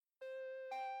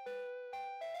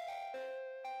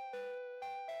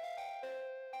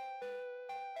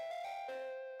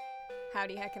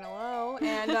Howdy heckin' hello,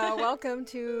 and welcome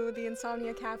to the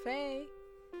Insomnia Café.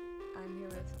 I'm here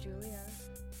with Julia.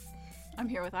 I'm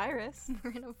here with Iris.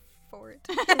 We're in a fort.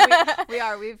 We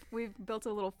are. We've built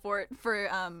a little fort for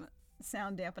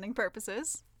sound dampening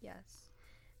purposes. Yes.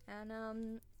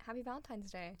 And happy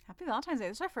Valentine's Day. Happy Valentine's Day.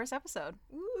 This is our first episode.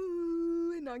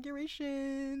 Ooh,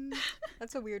 inauguration.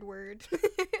 That's a weird word.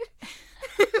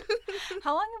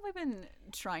 How long have we been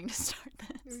trying to start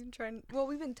this?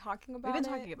 We've been talking about it. We've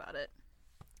been talking about it.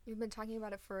 We've been talking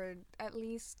about it for at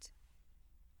least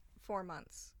 4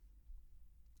 months.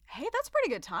 Hey, that's a pretty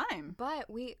good time. But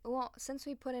since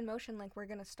we put in motion, we're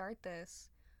gonna start this,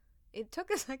 it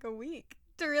took us a week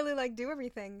to really do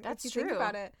everything. That's if you true. Think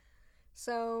about it.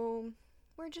 So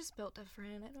we're just built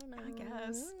different. I don't know. I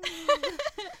guess.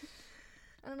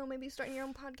 I don't know. Maybe starting your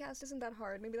own podcast isn't that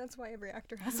hard. Maybe that's why every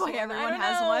actor has That's why one. everyone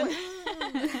has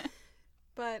one.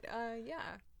 But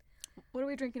yeah. What are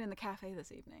we drinking in the cafe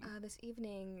this evening? This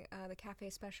evening, the cafe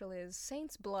special is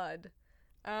Saint's Blood,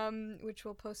 which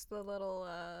we'll post the little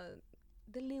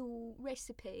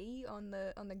recipe on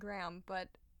the gram. But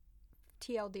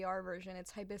TLDR version,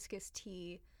 it's hibiscus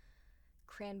tea,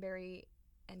 cranberry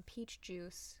and peach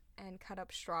juice, and cut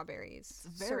up strawberries.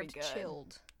 It's very served good.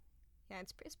 Chilled. Yeah,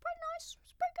 it's pretty nice.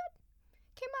 It's pretty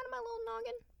good. Came out of my little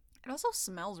noggin. It also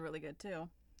smells really good too.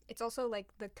 It's also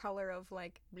the color of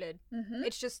blood. Mm-hmm.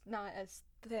 It's just not as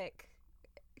thick.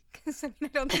 Because I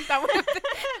don't think that would have been.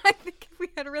 I think if we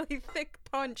had a really thick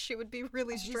punch, it would be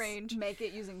really strange. Just make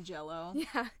it using Jell-O.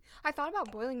 Yeah, I thought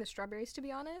about boiling the strawberries, to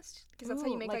be honest, because that's how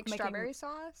you make strawberry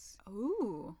sauce.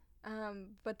 Ooh.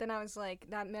 But then I was like,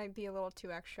 that might be a little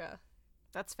too extra.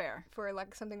 That's fair. For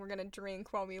something we're gonna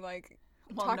drink while we While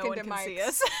talk no one into can mics see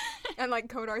us. and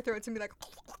coat our throats and be like.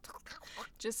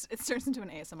 Just, it turns into an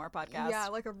ASMR podcast. Yeah,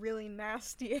 a really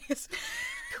nasty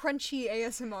crunchy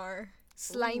ASMR.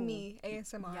 Slimy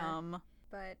ASMR. Yum.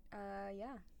 But,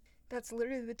 yeah. That's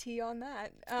literally the tea on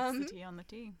that. That's the tea on the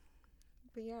tea.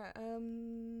 But yeah,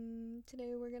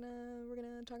 today we're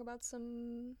gonna talk about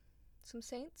some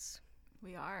saints.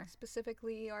 We are.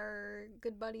 Specifically our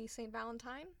good buddy Saint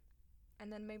Valentine.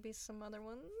 And then maybe some other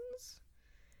ones.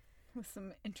 With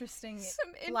some interesting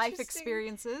life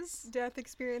experiences. Death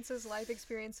experiences, life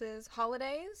experiences,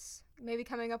 holidays. Maybe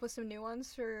coming up with some new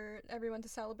ones for everyone to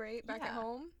celebrate back at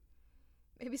home.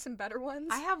 Maybe some better ones.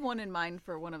 I have one in mind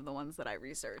for one of the ones that I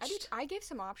researched. I gave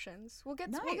some options. We'll get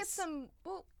some. We'll get some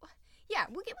options.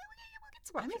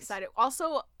 I'm excited.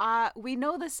 Also, we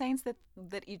know the saints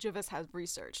that each of us has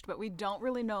researched, but we don't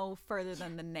really know further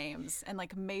than the names and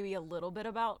maybe a little bit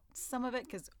about some of it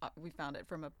because we found it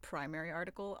from a primary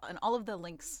article, and all of the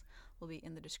links will be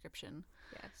in the description.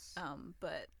 Yes.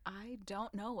 But I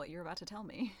don't know what you're about to tell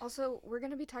me. Also, we're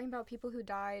going to be talking about people who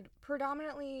died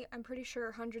predominantly, I'm pretty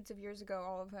sure, hundreds of years ago,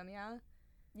 all of them, yeah?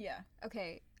 Yeah.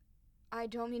 Okay. I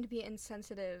don't mean to be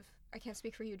insensitive. I can't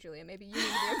speak for you, Julia. Maybe you mean to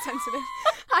be insensitive.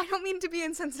 I don't mean to be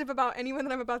insensitive about anyone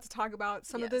that I'm about to talk about.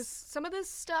 Some of this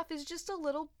stuff is just a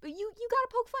little. You gotta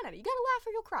poke fun at it. You gotta laugh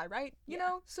or you'll cry, right? You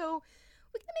know. So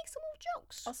we can make some little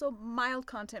jokes. Also, mild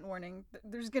content warning.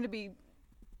 There's gonna be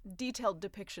detailed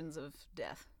depictions of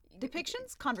death.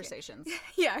 Depictions? Conversations.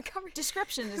 Yeah,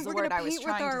 description is the word I was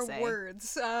trying to say. We're gonna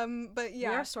paint with our words. But yeah,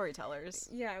 we are storytellers.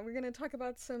 Yeah, we're gonna talk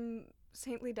about some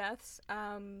saintly deaths.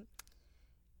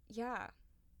 Yeah.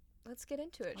 Let's get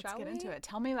into it, shall we? Let's get into it.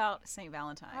 Tell me about St.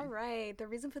 Valentine. All right. The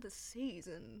reason for the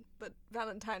season, but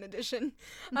Valentine edition.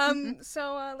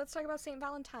 So let's talk about St.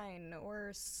 Valentine,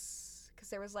 because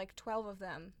there was 12 of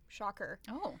them. Shocker.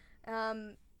 Oh.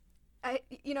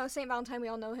 St. Valentine, we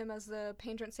all know him as the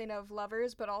patron saint of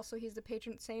lovers, but also he's the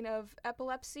patron saint of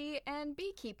epilepsy and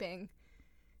beekeeping.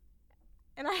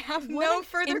 And I have no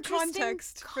further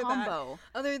context for that,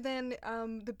 other than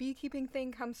the beekeeping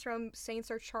thing comes from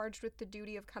saints are charged with the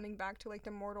duty of coming back to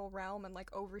the mortal realm and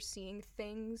overseeing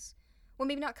things. Well,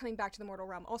 maybe not coming back to the mortal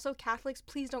realm. Also, Catholics,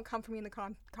 please don't come for me in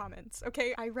the comments,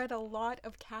 okay? I read a lot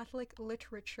of Catholic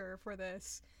literature for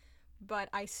this, but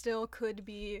I still could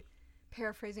be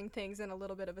paraphrasing things in a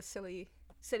little bit of a silly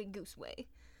goose way.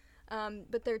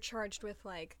 But they're charged with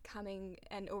coming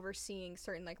and overseeing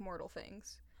certain mortal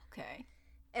things. Okay.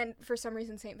 And for some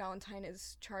reason, St. Valentine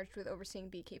is charged with overseeing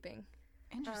beekeeping.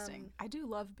 Interesting. I do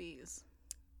love bees.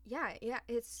 Yeah,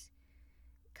 it's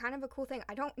kind of a cool thing.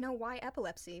 I don't know why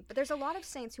epilepsy, but there's a lot of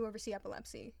saints who oversee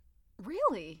epilepsy.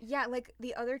 Really? Yeah,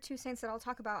 the other two saints that I'll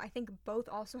talk about, I think both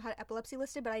also had epilepsy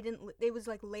listed, but I didn't. It was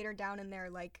later down in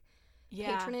their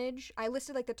patronage. I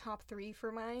listed the top 3 for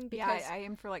mine because I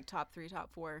aim for top 3, top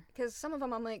 4. Because some of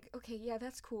them I'm okay, yeah,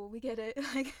 that's cool, we get it.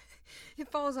 It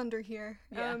falls under here.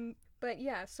 Yeah. But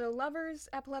yeah, so lovers,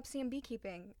 epilepsy, and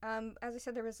beekeeping. As I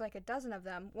said, there was like a dozen of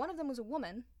them. One of them was a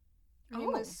woman. Her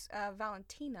name was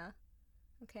Valentina.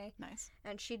 Okay. Nice.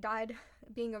 And she died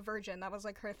being a virgin. That was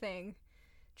like her thing.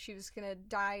 She was gonna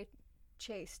die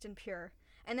chaste and pure.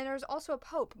 And then there was also a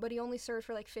pope, but he only served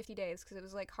for like 50 days because it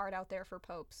was like hard out there for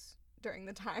popes during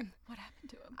the time. What happened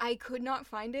to him? I could not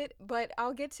find it, but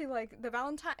I'll get to like the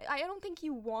Valentine. I don't think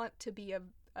you want to be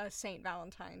a Saint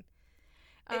Valentine.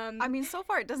 I mean, so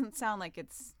far it doesn't sound like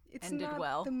it's ended not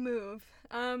well. The move.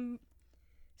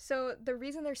 So the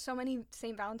reason there's so many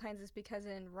Saint Valentines is because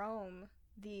in Rome,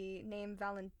 the name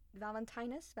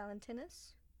Valentinus,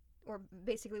 or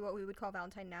basically what we would call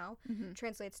Valentine now,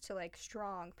 translates to like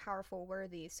strong, powerful,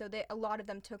 worthy. So a lot of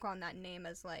them took on that name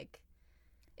as like,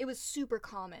 it was super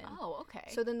common. Oh, okay.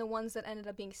 So then the ones that ended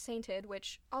up being sainted,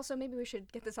 which also maybe we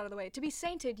should get this out of the way. To be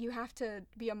sainted, you have to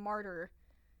be a martyr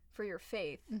for your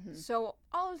faith. So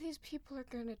all of these people are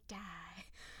gonna die.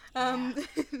 Yeah.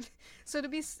 So to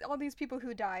be all these people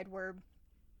who died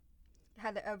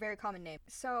had a very common name.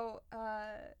 So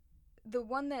the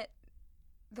one that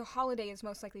the holiday is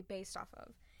most likely based off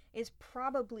of is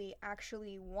probably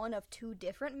actually one of two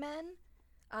different men,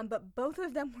 but both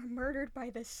of them were murdered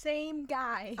by the same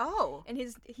guy. Oh. And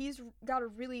he's got a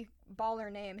really baller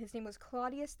name. His name was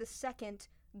Claudius II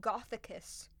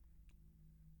Gothicus.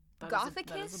 That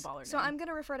is a baller name. So I'm going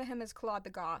to refer to him as Claude the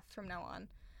Goth from now on.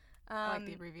 I like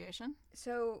the abbreviation.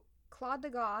 So Claude the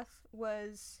Goth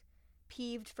was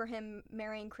peeved for him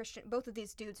marrying Christian. Both of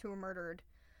these dudes who were murdered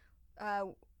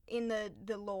in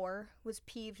the lore was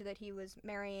peeved that he was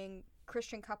marrying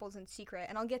Christian couples in secret.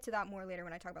 And I'll get to that more later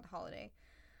when I talk about the holiday.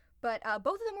 But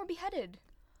both of them were beheaded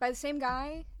by the same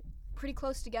guy, pretty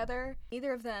close together.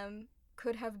 Neither of them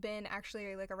could have been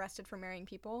actually like arrested for marrying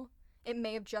people. It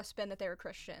may have just been that they were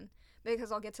Christian,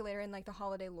 because I'll get to later in like the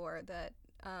holiday lore that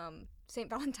Saint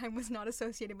Valentine was not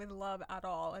associated with love at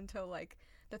all until like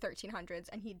the 1300s,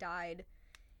 and he died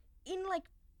in like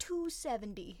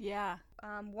 270. Yeah.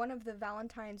 One of the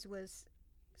Valentines was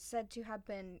said to have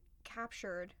been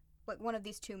captured, like one of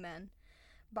these two men,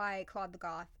 by Claude the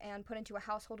Goth and put into a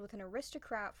household with an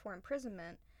aristocrat for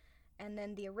imprisonment. And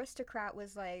then the aristocrat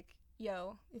was like,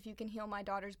 yo, if you can heal my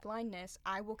daughter's blindness,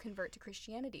 I will convert to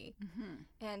Christianity.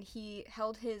 And he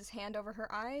held his hand over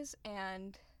her eyes,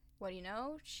 and what do you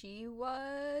know? She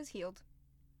was healed.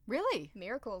 Really?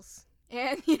 Miracles.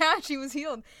 And yeah, she was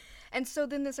healed. And so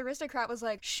then this aristocrat was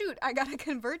like, shoot, I gotta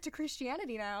convert to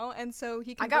Christianity now. And so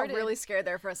he converted. I got really scared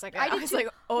there for a second. I was like,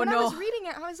 oh when no. I was reading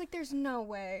it, I was like, there's no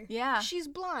way. Yeah. She's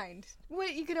blind.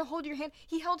 What, you gonna hold your hand?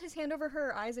 He held his hand over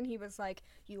her eyes and he was like,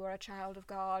 you are a child of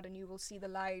God and you will see the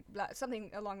light,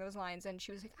 something along those lines. And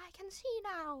she was like, I can see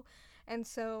now. And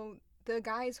so the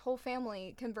guy's whole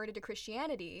family converted to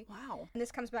Christianity. Wow. And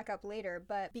this comes back up later,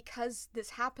 but because this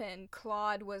happened,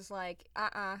 Claude was like,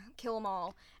 kill them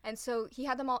all. And so he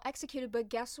had them all executed, but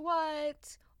guess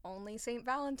what? Only Saint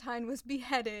Valentine was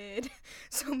beheaded.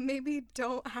 So maybe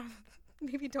don't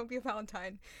be a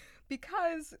Valentine.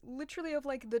 Because literally of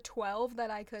like the 12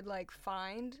 that I could like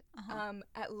find,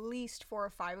 at least 4 or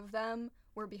 5 of them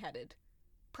were beheaded.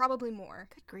 Probably more.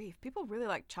 Good grief. People really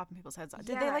like chopping people's heads off.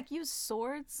 Yeah. Did they like use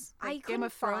swords? Like I Game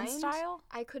of Thrones style?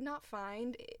 I could not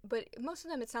find, but most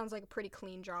of them it sounds like a pretty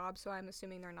clean job, so I'm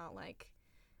assuming they're not like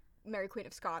Mary Queen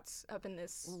of Scots up in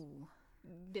this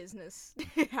business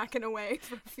hacking away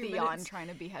for a few Theon minutes. Trying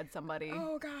to behead somebody.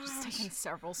 Oh gosh. Just taking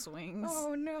several swings.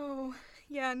 Oh no.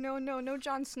 Yeah, no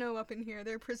Jon Snow up in here.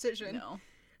 They're precision.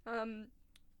 No.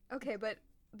 Okay, but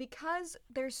because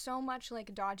there's so much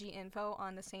like dodgy info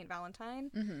on the Saint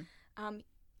Valentine,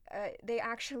 they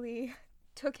actually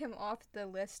took him off the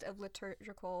list of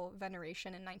liturgical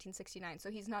veneration in 1969.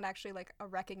 So he's not actually like a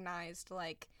recognized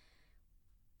like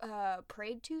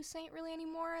prayed to saint really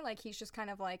anymore. Like he's just kind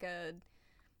of like a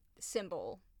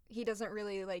symbol. He doesn't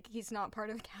really like, he's not part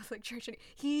of the Catholic Church.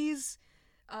 He's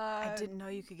I didn't know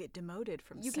you could get demoted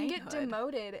from you sainthood. can get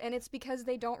demoted, and it's because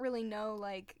they don't really know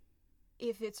like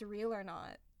if it's real or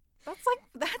not.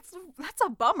 That's a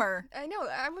bummer. I know.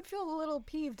 I would feel a little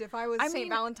peeved if I was Saint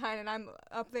Valentine and I'm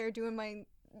up there doing my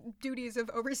duties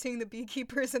of overseeing the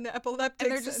beekeepers and the epileptics.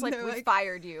 And they're just like, we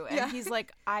fired you. And he's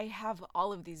like, I have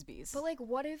all of these bees. But like,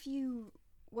 what if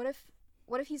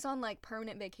he's on like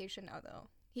permanent vacation now though?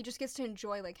 He just gets to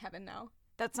enjoy like heaven now.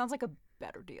 That sounds like a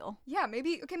better deal. Yeah,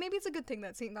 maybe it's a good thing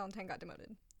that Saint Valentine got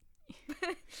demoted.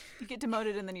 You get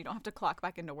demoted and then you don't have to clock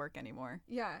back into work anymore.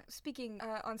 Yeah, speaking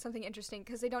on something interesting,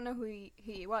 because they don't know who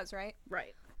he was, right?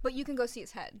 Right. But you can go see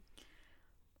his head.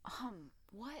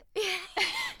 What?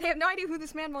 They have no idea who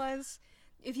this man was,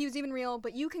 if he was even real,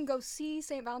 but you can go see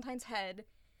St. Valentine's head.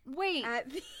 Wait.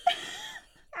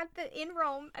 in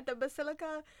Rome, at the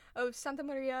Basilica of Santa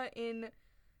Maria in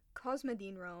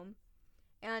Cosmedine, Rome.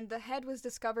 And the head was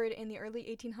discovered in the early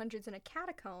 1800s in a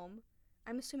catacomb.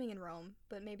 I'm assuming in Rome,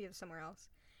 but maybe it was somewhere else.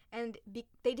 And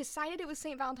they decided it was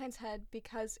St. Valentine's head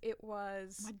because it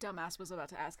was... My dumbass was about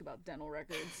to ask about dental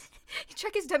records.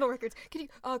 Check his dental records.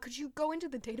 Could you go into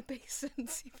the database and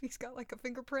see if he's got like a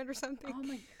fingerprint or something? Oh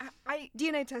my... I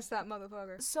DNA test that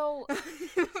motherfucker. So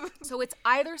it's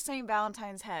either St.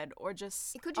 Valentine's head or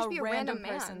just it could just be a random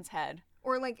person's head.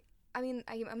 Or like, I mean,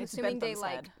 I'm assuming they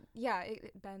like... Head. Yeah,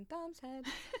 Bentham's head.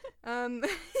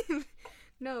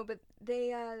 No, but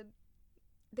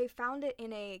they found it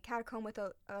in a catacomb with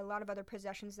a lot of other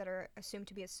possessions that are assumed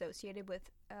to be associated with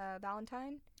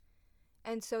Valentine.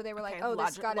 And so they were like, oh,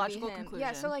 this gotta be him. Conclusion.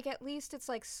 Yeah, so like at least it's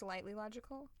like slightly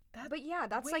logical. But yeah,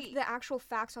 that's like the actual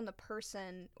facts on the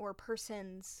person or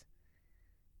persons,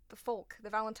 the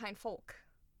Valentine folk.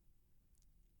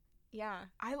 Yeah.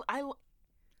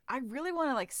 I really want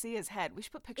to like see his head. We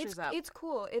should put pictures up. It's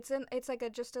cool. It's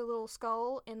like just a little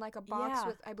skull in like a box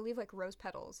with, I believe, like rose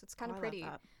petals. It's kind of pretty.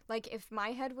 Like if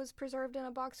my head was preserved in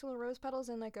a box full of rose petals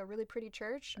in like a really pretty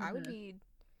church, I would be.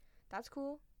 That's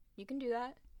cool. You can do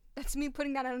that. That's me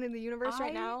putting that out into the universe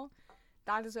right now.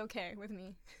 That is okay with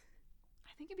me. I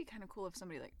think it'd be kind of cool if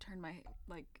somebody like turned my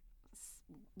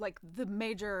like the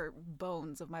major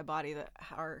bones of my body that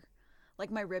are. Like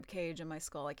my rib cage and my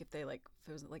skull, like if it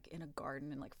was like in a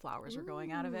garden and like flowers were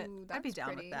going out of it, I'd be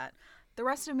down with that. The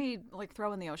rest of me, like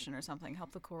throw in the ocean or something,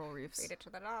 help the coral reefs. Feed it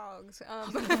to the dogs.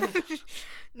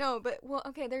 No, but well,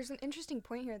 okay. There's an interesting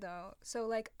point here though. So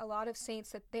like a lot of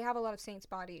saints they have a lot of saints'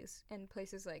 bodies in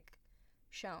places like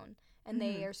shown, and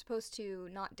they are supposed to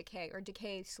not decay or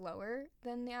decay slower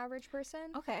than the average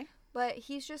person. Okay, but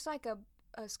he's just like a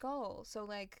skull. So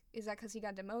like, is that because he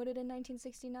got demoted in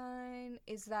 1969?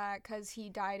 Is that because he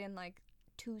died in like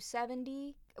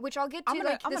 270? Which I'll get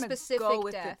to the specific go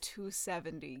with death. The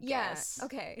 270 Yes. Yeah,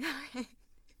 okay.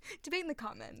 Debate in the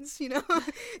comments, Is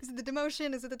it the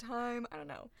demotion? Is it the time? I don't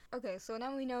know. Okay, so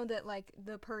now we know that like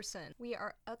the person, we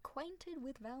are acquainted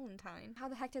with Valentine. How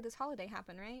the heck did this holiday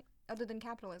happen, right? Other than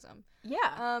capitalism.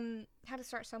 Yeah. Had to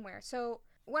start somewhere. So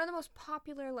one of the most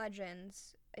popular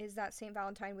legends is that St.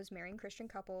 Valentine was marrying Christian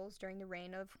couples during the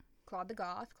reign of Claude the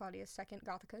Goth, Claudius II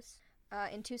Gothicus,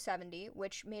 in 270,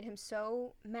 which made him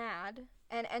so mad.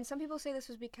 And some people say this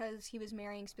was because he was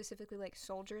marrying specifically like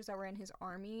soldiers that were in his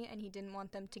army, and he didn't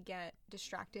want them to get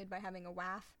distracted by having a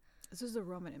waff. This is the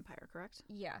Roman Empire, correct?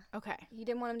 Yeah. Okay. He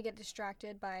didn't want them to get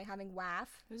distracted by having waff.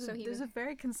 There's a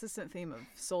very consistent theme of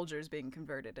soldiers being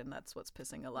converted, and that's what's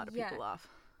pissing a lot of people off.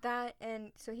 That,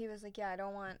 and so he was like, yeah, I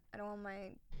don't want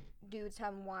my dudes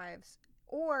having wives.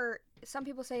 Or some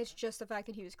people say it's just the fact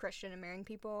that he was Christian and marrying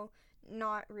people.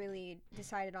 Not really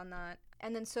decided on that.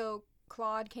 And then so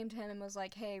Claude came to him and was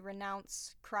like, hey,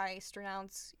 renounce Christ,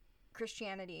 renounce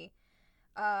Christianity,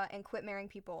 and quit marrying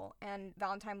people. And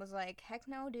Valentine was like, heck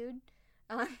no, dude.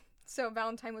 So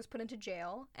Valentine was put into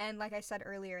jail, and like I said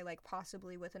earlier, like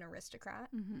possibly with an aristocrat,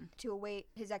 to await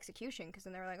his execution, because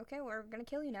then they were like, okay, we're gonna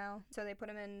kill you now. So they put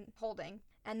him in holding.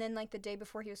 And then like the day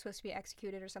before he was supposed to be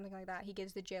executed or something like that, he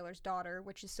gives the jailer's daughter,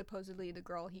 which is supposedly the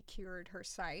girl he cured her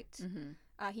sight,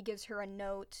 he gives her a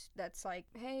note that's like,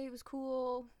 hey, it was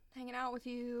cool hanging out with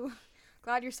you,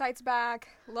 glad your sight's back,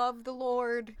 love the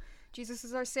Lord, Jesus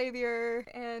is our savior,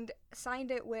 and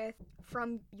signed it with,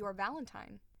 from your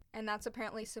Valentine. And that's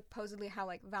apparently supposedly how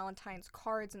like Valentine's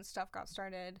cards and stuff got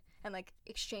started, and like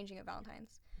exchanging of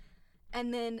Valentines.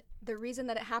 And then the reason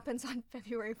that it happens on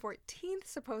February 14th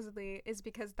supposedly is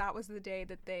because that was the day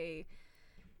that they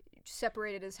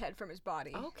separated his head from his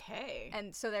body. Okay.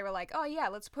 And so they were like, oh yeah,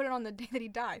 let's put it on the day that he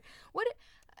died.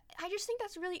 I just think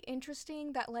that's really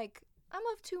interesting that like I'm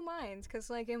of two minds, because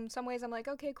like in some ways I'm like,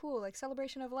 okay, cool, like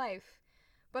celebration of life,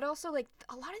 but also like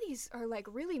a lot of these are like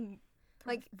really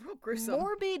like real gruesome,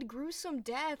 morbid, gruesome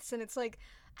deaths, and it's like,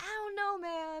 I don't know,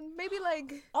 man. Maybe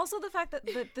like also the fact that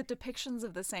the depictions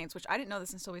of the saints, which I didn't know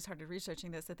this until we started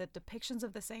researching this, that the depictions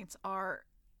of the saints are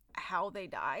how they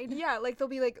died. Yeah, like they'll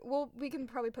be like, well, we can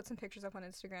probably put some pictures up on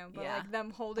Instagram, but like them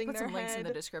holding their head. Put some links in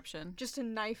the description. Just a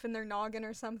knife in their noggin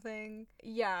or something.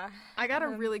 Yeah. I got a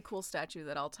really cool statue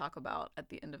that I'll talk about at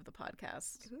the end of the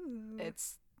podcast. Ooh.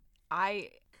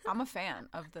 I'm a fan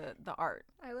of the art.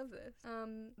 I love this.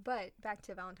 But back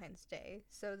to Valentine's Day.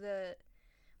 So the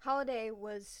holiday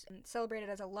was celebrated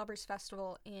as a lovers'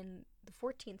 festival in the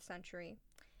 14th century,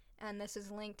 and this is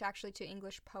linked actually to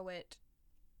English poet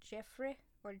Geoffrey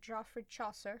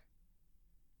Chaucer.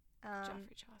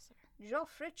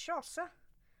 Geoffrey Chaucer,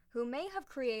 who may have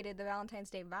created the Valentine's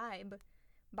Day vibe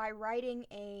by writing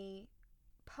a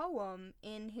poem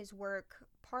in his work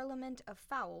Parliament of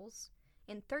Fowls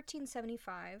in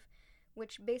 1375,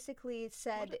 which basically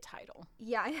said... What a title.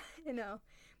 Yeah, I know.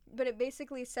 But it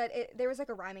basically said... there was like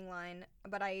a rhyming line,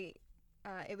 but I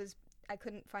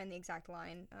couldn't find the exact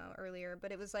line earlier,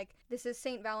 but it was like, this is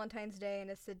St. Valentine's Day, and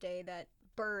it's the day that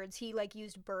birds, he like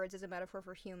used birds as a metaphor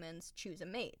for humans, choose a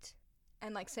mate.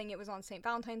 And like saying it was on St.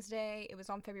 Valentine's Day, it was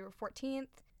on February 14th.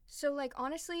 So like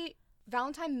honestly,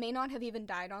 Valentine may not have even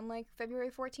died on like February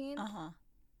 14th.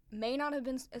 May not have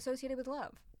been associated with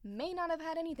love. May not have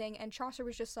had anything, and Chaucer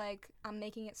was just like, I'm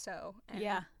making it so. And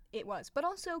yeah. It was. But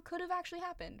also could have actually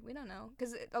happened. We don't know.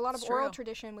 Because a lot of oral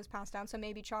tradition was passed down, so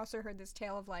maybe Chaucer heard this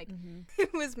tale of like, he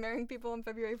was marrying people on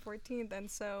February 14th, and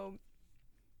so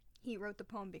he wrote the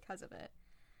poem because of it.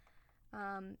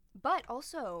 But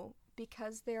also,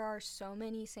 because there are so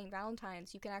many St.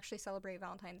 Valentines, you can actually celebrate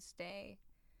Valentine's Day,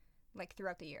 like,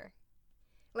 throughout the year.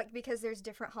 Like, because there's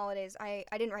different holidays. I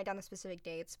didn't write down the specific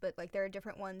dates, but, like, there are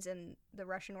different ones in the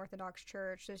Russian Orthodox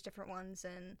Church. There's different ones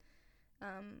in,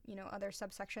 other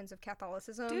subsections of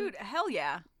Catholicism. Dude, hell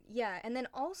yeah. Yeah, and then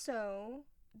also,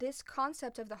 this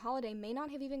concept of the holiday may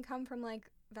not have even come from, like,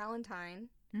 Valentine.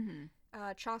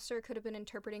 Chaucer could have been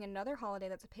interpreting another holiday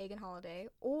that's a pagan holiday,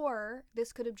 or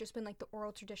this could have just been like the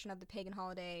oral tradition of the pagan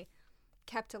holiday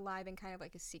kept alive in kind of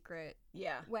like a secret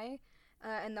way.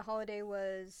 And the holiday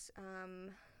was,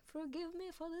 forgive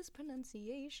me for this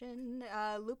pronunciation,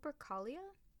 Lupercalia?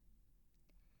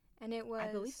 And it was...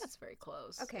 I believe that's very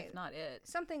close, okay, if not it.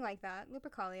 Something like that,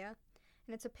 Lupercalia.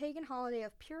 And it's a pagan holiday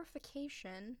of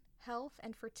purification, health,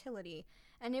 and fertility.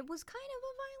 And it was kind of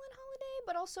a violent holiday,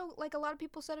 but also, like, a lot of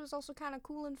people said it was also kind of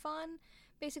cool and fun.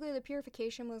 Basically, the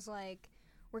purification was, like,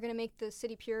 we're going to make the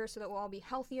city pure so that we'll all be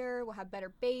healthier, we'll have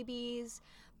better babies,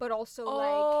 but also,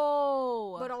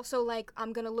 like,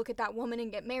 I'm going to look at that woman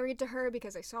and get married to her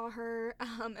because I saw her,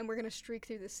 and we're going to streak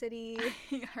through the city.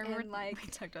 I remember, like, we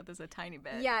talked about this a tiny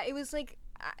bit. Yeah, it was, like,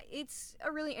 it's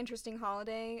a really interesting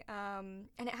holiday, and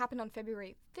it happened on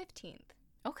February 15th.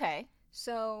 Okay.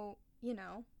 So,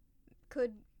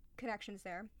 connections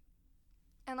there.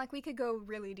 And, like, we could go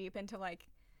really deep into, like,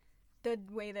 the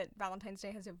way that Valentine's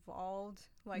Day has evolved,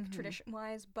 like,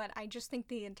 tradition-wise, but I just think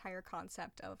the entire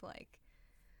concept of, like,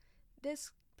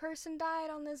 this person died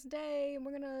on this day, and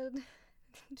we're gonna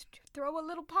throw a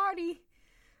little party,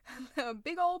 a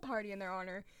big old party in their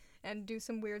honor, and do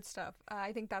some weird stuff.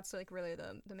 I think that's, like, really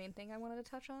the main thing I wanted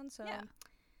to touch on, so...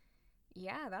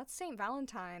 Yeah, that's St.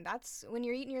 Valentine. That's when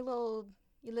you're eating your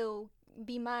little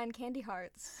Be Mine candy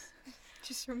hearts.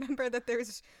 Just remember that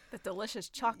there's... the delicious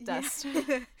chalk dust.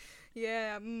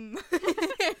 Yeah.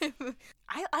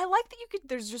 I like that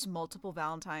there's just multiple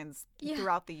Valentines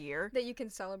throughout the year. That you can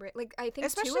celebrate. Like, I think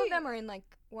especially, 2 of them are in, like,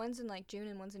 one's in, like, June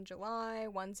and one's in July.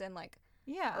 One's in, like,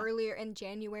 earlier in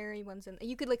January. One's in...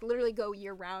 You could, like, literally go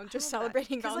year-round just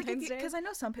celebrating Valentine's Day. Because I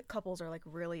know some couples are, like,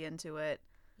 really into it.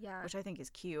 Yeah. Which I think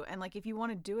is cute. And, like, if you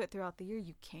want to do it throughout the year,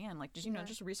 you can. Like, just,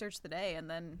 just research the day and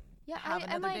then have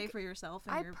another day for yourself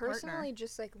and your partner. I personally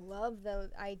just, like, love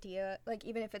the idea, like,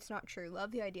 even if it's not true,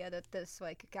 love the idea that this,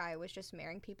 like, guy was just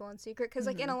marrying people in secret. Because,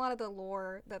 like, in a lot of the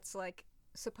lore that's, like,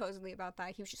 supposedly about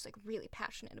that, he was just, like, really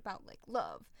passionate about, like,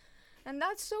 love. And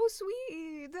that's so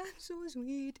sweet. That's so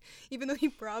sweet. Even though he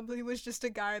probably was just a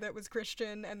guy that was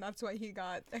Christian, and that's why he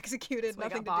got executed.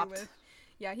 Nothing to do with...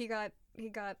 Yeah, he got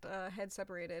head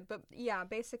separated. But yeah,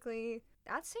 basically,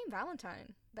 that's St.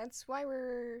 Valentine. That's why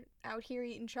we're out here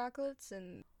eating chocolates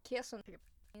and kissing.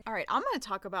 All right, I'm going to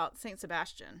talk about St.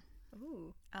 Sebastian.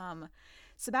 Ooh.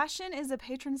 Sebastian is a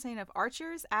patron saint of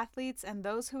archers, athletes, and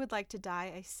those who would like to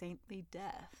die a saintly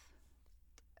death.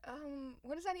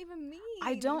 What does that even mean?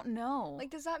 I don't know.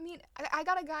 Like, does that mean... I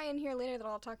got a guy in here later that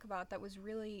I'll talk about that was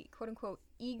really, quote-unquote,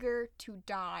 eager to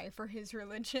die for his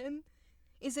religion.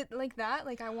 Is it like that?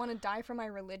 Like, I want to die for my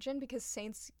religion because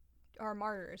saints are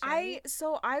martyrs, right?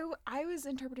 I was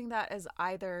interpreting that as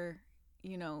either,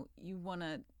 you want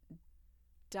to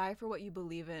die for what you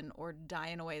believe in or die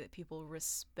in a way that people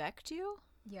respect you.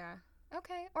 Yeah.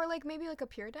 Okay. Or, like, maybe, like, a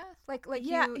pure death? Like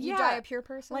you die a pure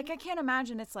person? Like, I can't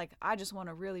imagine it's like, I just want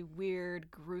a really weird,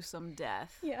 gruesome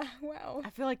death. Yeah, wow. I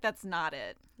feel like that's not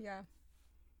it. Yeah.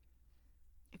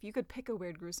 If you could pick a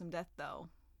weird, gruesome death, though...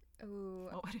 Ooh.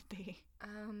 What would it be?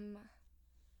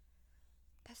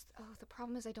 The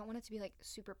problem is I don't want it to be, like,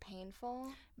 super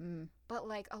painful. But,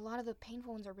 like, a lot of the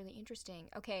painful ones are really interesting.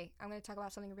 Okay, I'm going to talk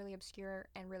about something really obscure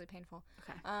and really painful.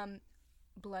 Okay.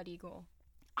 Blood eagle.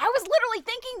 I was literally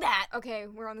thinking that! Okay,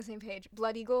 we're on the same page.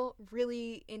 Blood eagle,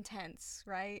 really intense,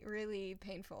 right? Really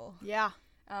painful. Yeah.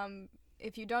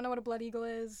 If you don't know what a blood eagle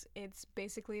is, it's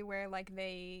basically where, like,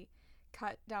 they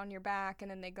cut down your back,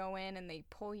 and then they go in and they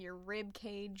pull your rib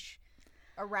cage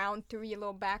around through your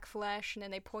little back flesh, and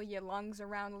then they pull your lungs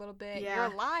around a little bit. Yeah.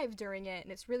 You're alive during it,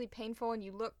 and it's really painful, and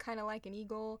you look kind of like an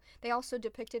eagle. They also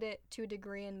depicted it to a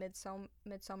degree in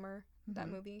Midsummer, that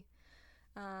movie.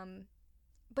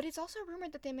 But it's also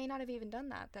rumored that they may not have even done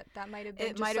that. That might have been it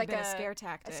just might have like been a scare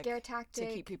tactic. A scare tactic.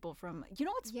 To keep people from... You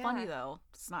know what's funny, though?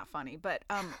 It's not funny, but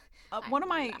one of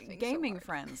my gaming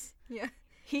friends... Yeah.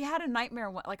 He had a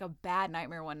nightmare, like a bad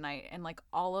nightmare one night, and like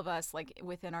all of us, like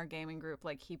within our gaming group,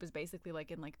 like he was basically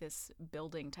like in like this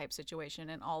building type situation,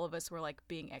 and all of us were like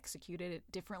being executed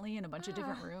differently in a bunch of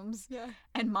different rooms. Yeah.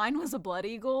 And mine was a blood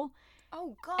eagle.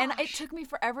 Oh gosh. And it took me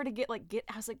forever to get.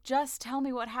 I was like, just tell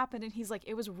me what happened, and he's like,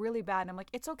 it was really bad, and I'm like,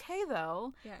 it's okay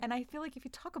though. Yeah. And I feel like if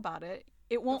you talk about it,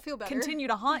 it won't feel better. continue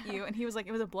to haunt you. And he was like,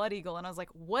 it was a blood eagle, and I was like,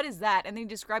 what is that? And then he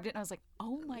described it, and I was like,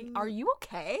 oh my, are you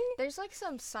okay? There's like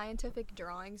some scientific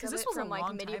drawings of it from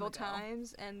like medieval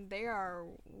times, and they are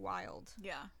wild.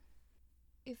 Yeah.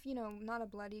 If not a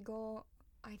blood eagle,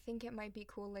 I think it might be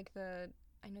cool. Like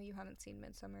I know you haven't seen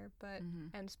Midsummer, but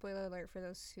and spoiler alert for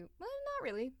those who, well, not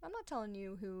really. I'm not telling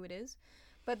you who it is,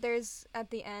 but at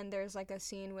the end there's like a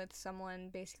scene with someone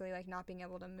basically like not being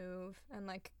able to move and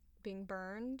like being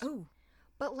burned. Oh.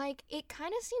 But like it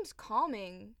kind of seems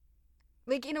calming,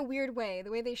 like in a weird way.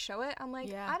 The way they show it, I'm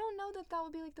like, I don't know that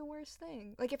would be like the worst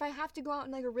thing. Like if I have to go out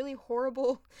in like a really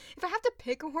horrible, if I have to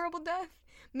pick a horrible death,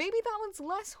 maybe that one's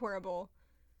less horrible.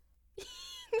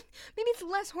 Maybe it's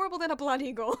less horrible than a blood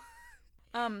eagle.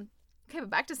 Okay, but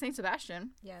back to Saint Sebastian.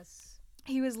 Yes.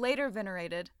 He was later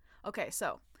venerated. Okay,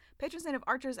 so patron saint of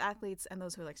archers, athletes, and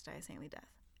those who like to die a saintly death.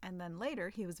 And then later,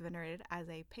 he was venerated as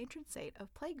a patron saint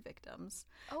of plague victims,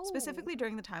 specifically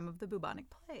during the time of the bubonic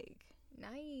plague.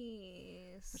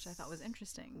 Nice. Which I thought was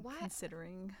interesting,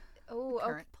 considering the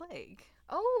current plague.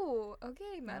 Oh,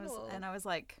 okay, metal. And I was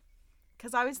like,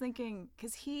 because I was thinking,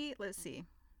 let's see.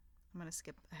 I'm going to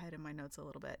skip ahead in my notes a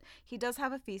little bit. He does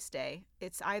have a feast day.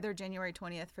 It's either January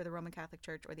 20th for the Roman Catholic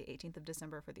Church or the 18th of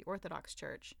December for the Orthodox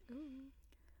Church. Ooh.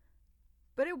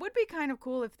 But it would be kind of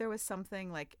cool if there was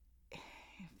something like, if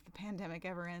the pandemic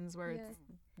ever ends, where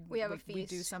we have a feast. We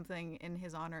do something in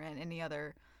his honor, and any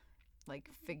other like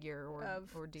figure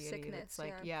or deity sickness, that's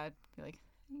like, like,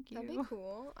 thank you. That'd be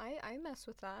cool. I mess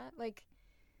with that. Like,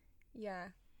 yeah.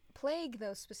 Plague,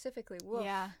 though, specifically. Woof.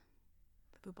 Yeah.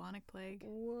 Bubonic plague.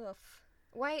 Woof.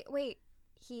 Wait.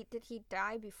 Did he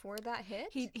die before that hit?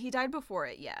 He died before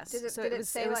it. Yes. It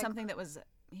was something that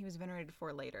he was venerated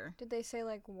for later. Did they say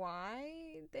like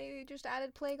why they just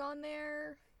added plague on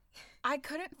there? I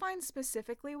couldn't find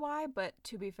specifically why, but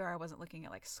to be fair, I wasn't looking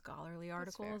at like scholarly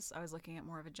articles. I was looking at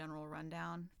more of a general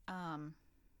rundown.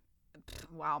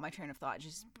 Wow, my train of thought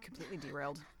just completely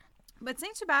derailed. But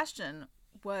Saint Sebastian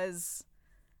was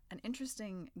an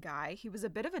interesting guy. He was a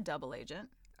bit of a double agent.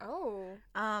 Oh.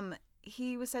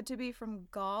 He was said to be from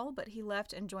Gaul, but he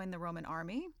left and joined the Roman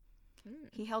army.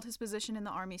 He held his position in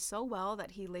the army so well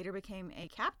that he later became a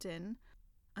captain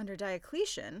under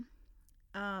Diocletian.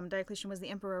 Diocletian was the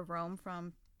emperor of Rome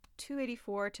from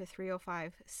 284 to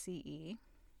 305 CE.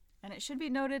 And it should be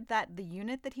noted that the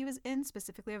unit that he was in,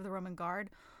 specifically of the Roman Guard,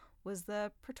 was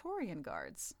the Praetorian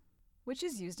Guards, which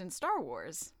is used in Star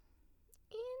Wars.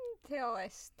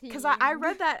 Interesting. Because I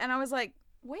read that and I was like,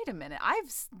 wait a minute,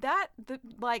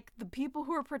 the people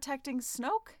who are protecting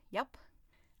Snoke? Yep.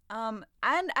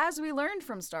 And as we learned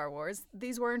from Star Wars,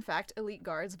 these were in fact elite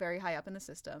guards very high up in the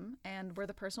system and were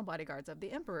the personal bodyguards of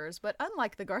the emperors. But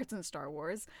unlike the guards in Star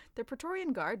Wars, the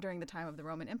Praetorian Guard during the time of the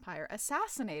Roman Empire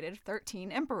assassinated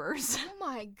 13 emperors. Oh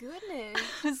my goodness.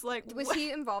 It's like, was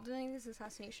he involved in any of these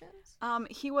assassinations?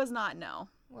 He was not, no.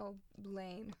 Well,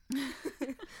 lame.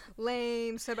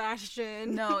 Lame,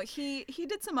 Sebastian. No, he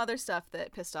did some other stuff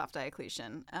that pissed off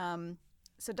Diocletian.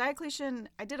 So Diocletian,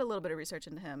 I did a little bit of research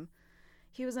into him.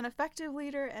 He was an effective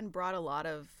leader and brought a lot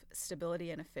of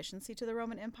stability and efficiency to the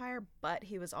Roman Empire, but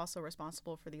he was also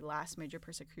responsible for the last major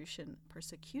persecution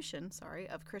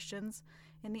of Christians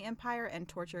in the empire and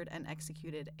tortured and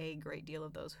executed a great deal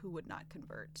of those who would not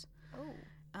convert. Oh.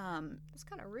 It's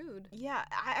kind of rude. Yeah,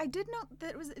 I did note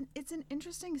that it's an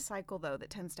interesting cycle, though, that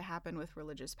tends to happen with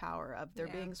religious power, of there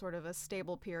being sort of a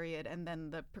stable period and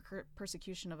then the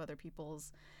persecution of other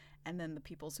peoples. And then the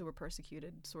peoples who were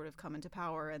persecuted sort of come into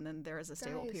power, and then there is a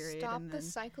stable period. Stop and the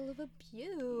cycle of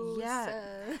abuse.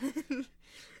 Yeah.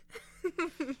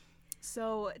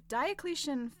 So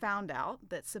Diocletian found out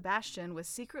that Sebastian was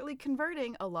secretly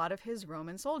converting a lot of his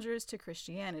Roman soldiers to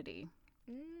Christianity.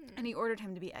 And he ordered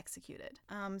him to be executed.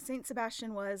 Saint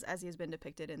Sebastian was, as he has been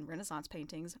depicted in Renaissance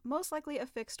paintings, most likely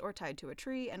affixed or tied to a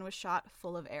tree and was shot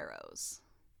full of arrows.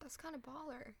 That's kind of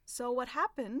baller. So what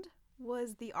happened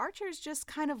was the archers just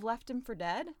kind of left him for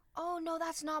dead. Oh, no,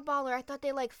 that's not baller. I thought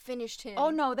they, like, finished him. Oh,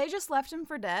 no, they just left him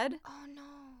for dead. Oh, no.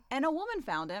 And a woman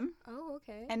found him. Oh,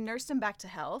 okay. And nursed him back to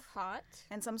health. Hot.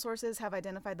 And some sources have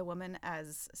identified the woman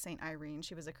as Saint Irene.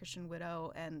 She was a Christian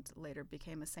widow and later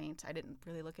became a saint. I didn't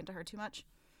really look into her too much.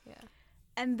 Yeah.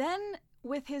 And then,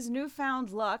 with his newfound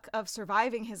luck of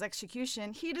surviving his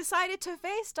execution, he decided to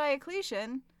face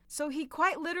Diocletian. So he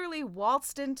quite literally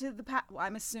waltzed into the palace. Well,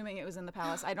 I'm assuming it was in the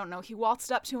palace. I don't know. He waltzed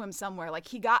up to him somewhere. Like,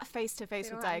 he got face to face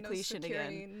with Diocletian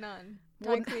again. None.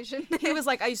 Diocletian. He was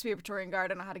like, I used to be a Praetorian Guard.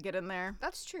 I know how to get in there.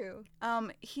 That's true.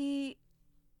 He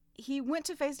went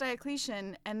to face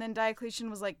Diocletian, and then Diocletian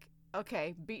was like,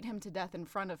 okay, beat him to death in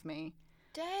front of me.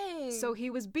 Dang. So he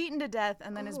was beaten to death,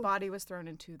 and then his body was thrown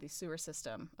into the sewer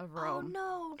system of Rome.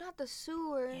 Oh, no, not the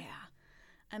sewer. Yeah.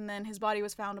 And then his body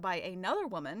was found by another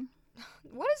woman.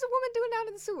 What is a woman doing down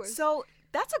in the sewers? So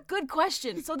that's a good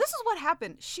question. So this is what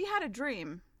happened. She had a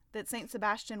dream that St.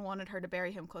 Sebastian wanted her to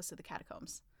bury him close to the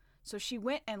catacombs. So she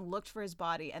went and looked for his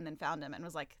body and then found him and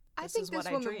was like, this is what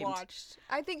I dreamed.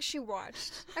 I think she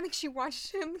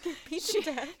watched him get beat to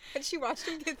death, and she watched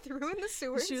him get through in the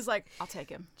sewers. She was like, I'll take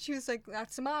him. She was like,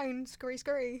 that's mine. Scurry,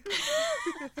 scurry.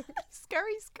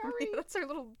 Scurry, scurry. That's our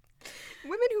little...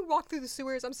 Women who walk through the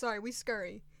sewers, I'm sorry, we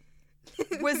scurry.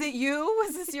 Was it you?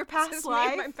 Was this your past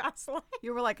life? My past life.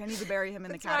 You were like, I need to bury him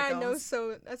in the catacombs.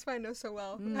 That's why I know so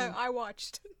well. I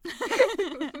watched.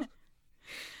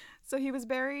 So he was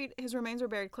buried, his remains were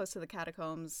buried close to the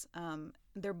catacombs.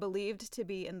 They're believed to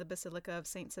be in the Basilica of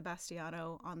St.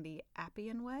 Sebastiano on the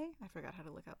Appian Way. I forgot how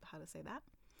to look up how to say that.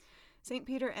 St.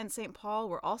 Peter and St. Paul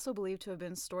were also believed to have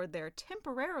been stored there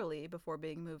temporarily before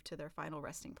being moved to their final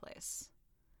resting place.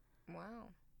 Wow.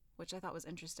 Which I thought was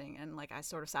interesting. And like, I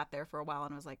sort of sat there for a while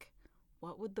and was like,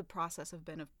 what would the process have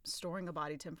been of storing a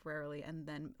body temporarily? And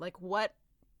then like, what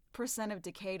 % of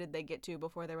decay did they get to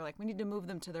before they were like, we need to move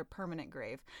them to their permanent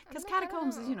grave? Because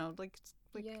catacombs is, like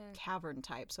cavern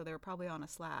type. So they were probably on a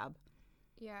slab.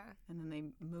 Yeah. And then they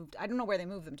moved. I don't know where they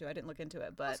moved them to. I didn't look into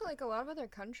it. But also, like a lot of other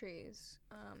countries,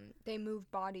 they move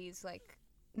bodies like,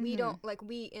 we don't, like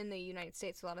we in the United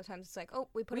States, a lot of times it's like, oh,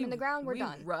 we put them in the ground, we're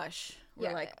done. Rush.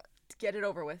 We're like, get it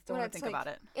over with. Don't want to think about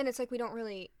it. And it's like we don't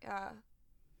really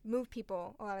move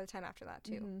people a lot of the time after that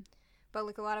too. But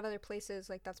like a lot of other places,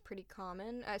 like that's pretty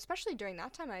common, especially during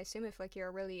that time. I assume if like you're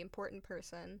a really important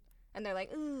person and they're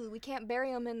like, ooh, we can't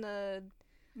bury them in the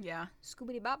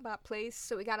scoobity bop bop place,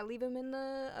 so we gotta leave them in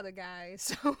the other guy.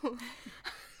 So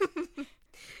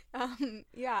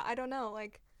I don't know.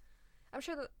 Like I'm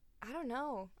sure that I don't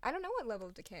know what level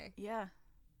of decay. Yeah,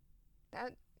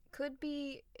 that could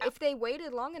be, if they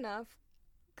waited long enough,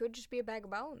 could just be a bag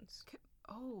of bones.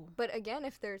 But again,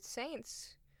 if they're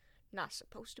saints, not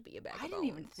supposed to be a bag of bones. I didn't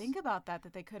even think about that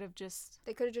they could have just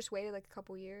waited like a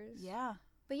couple years. Yeah.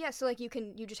 But yeah, so like you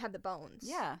just have the bones.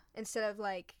 Yeah. Instead of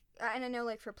like, and I know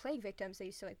like for plague victims, they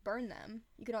used to like burn them.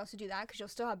 You can also do that because you'll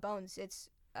still have bones. It's,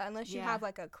 unless you have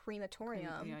like a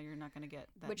crematorium. Yeah, you're not going to get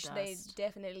that which dust. They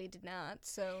definitely did not,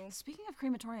 so. Speaking of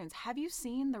crematoriums, have you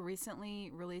seen the recently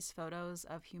released photos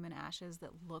of human ashes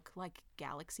that look like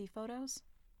galaxy photos?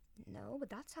 No, but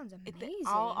that sounds amazing.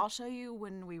 I'll show you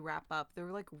when we wrap up. They're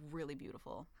like really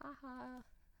beautiful. Haha.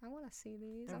 I want to see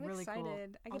these. They're I'm really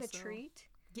excited. Cool. I get a treat.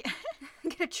 Yeah. I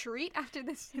get a treat after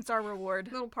this. It's our reward.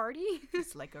 Little party.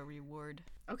 It's like a reward.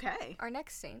 Okay. Our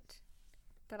next saint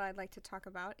that I'd like to talk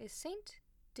about is Saint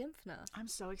Dymphna. I'm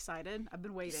so excited. I've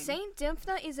been waiting. Saint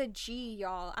Dymphna is a G,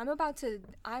 y'all.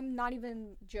 I'm not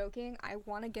even joking. I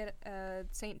want to get a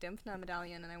Saint Dymphna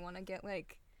medallion, and I want to get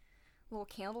like a little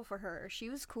candle for her. She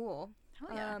was cool. Hell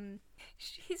yeah.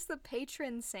 She's the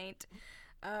patron saint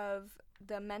of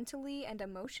the mentally and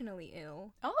emotionally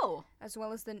ill. Oh. As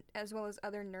well as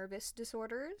other nervous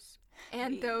disorders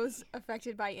and those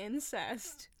affected by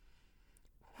incest,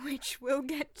 which we'll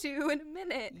get to in a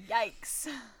minute. Yikes.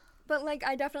 But, like,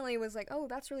 I definitely was like, oh,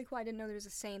 that's really cool. I didn't know there was a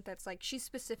saint that's, like, she's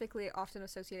specifically often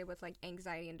associated with, like,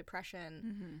 anxiety and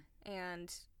depression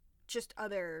and just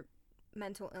other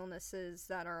mental illnesses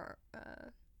that are,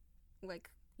 like,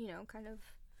 you know, kind of,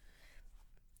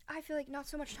 I feel like not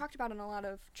so much talked about in a lot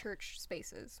of church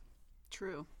spaces.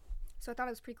 True. So I thought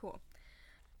it was pretty cool.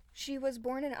 She was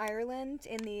born in Ireland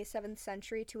in the 7th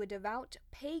century to a devout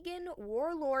pagan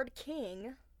warlord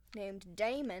king named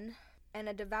Damon, and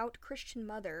a devout Christian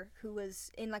mother who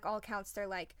was, in like all accounts, they're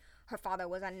like, her father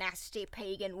was a nasty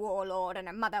pagan warlord and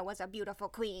her mother was a beautiful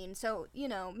queen. So, you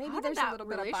know, maybe there's a little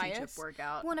bit of bias. Work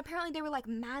out? Well, and apparently they were like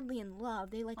madly in love.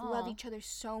 They like loved each other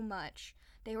so much.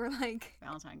 They were like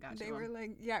Valentine got to him. They were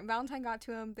like, yeah, Valentine got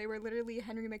to him. They were literally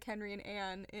Henry McHenry and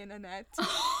Anne in Annette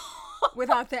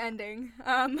without the ending.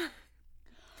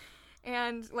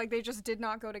 And, like, they just did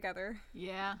not go together.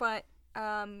 Yeah. But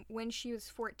when she was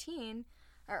 14,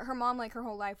 her mom, like, her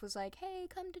whole life was like, hey,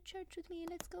 come to church with me,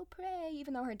 let's go pray.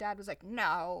 Even though her dad was like,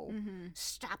 no,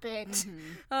 stop it.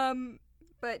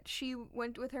 But she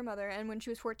went with her mother, and when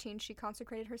she was 14, she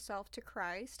consecrated herself to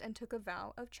Christ and took a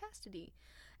vow of chastity.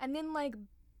 And then, like,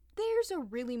 there's a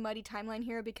really muddy timeline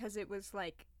here because it was,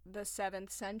 like, the 7th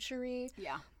century.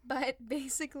 Yeah. But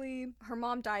basically, her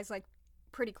mom dies, like,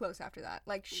 pretty close after that.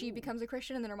 Like, she becomes a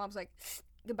Christian, and then her mom's like,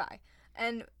 goodbye.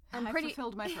 And I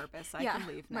fulfilled my purpose. I can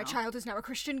leave now. My child is now a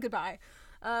Christian. Goodbye.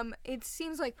 It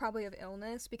seems like probably of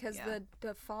illness because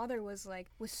the father was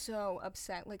so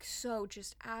upset, like so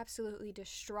just absolutely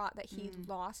distraught that he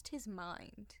lost his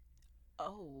mind.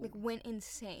 Oh. Like went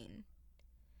insane.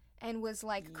 And was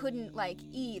like couldn't like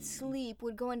eat, sleep,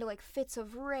 would go into like fits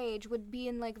of rage, would be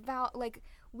in like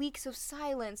weeks of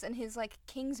silence, and his like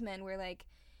kingsmen were like,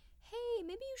 "Hey,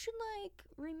 maybe you should like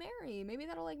remarry. Maybe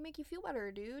that'll like make you feel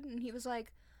better, dude." And he was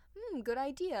like, good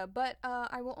idea, but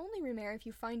I will only remarry if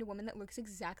you find a woman that looks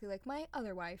exactly like my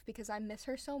other wife, because I miss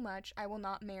her so much, I will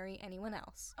not marry anyone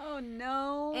else. Oh,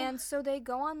 no. And so they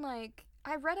go on, like,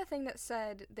 I read a thing that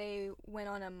said they went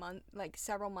on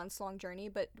several months long journey,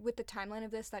 but with the timeline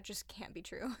of this, that just can't be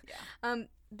true. Yeah.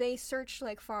 They searched,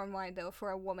 like, far and wide, though, for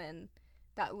a woman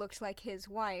that looked like his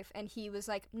wife, and he was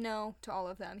like, no to all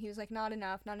of them. He was like, not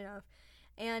enough.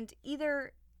 And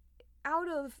either out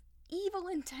of evil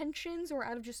intentions or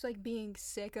out of just like being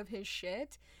sick of his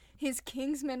shit, his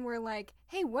kingsmen were like,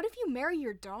 hey, what if you marry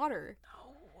your daughter?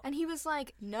 No. And he was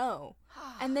like, no.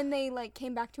 And then they like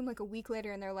came back to him like a week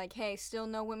later and they're like, hey, still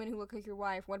no women who look like your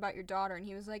wife, what about your daughter? And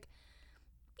he was like,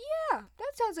 yeah,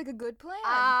 that sounds like a good plan.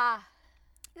 That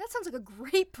sounds like a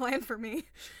great plan for me.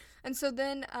 And so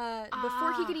then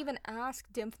before he could even ask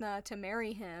Dimphna to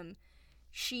marry him,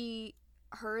 she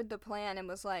heard the plan and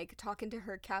was like talking to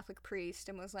her Catholic priest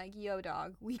and was like, yo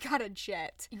dog, we got a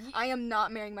jet. I am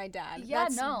not marrying my dad. Yeah,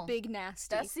 that's big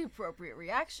nasty. That's the appropriate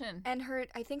reaction. And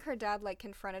I think her dad like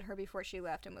confronted her before she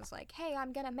left and was like, hey,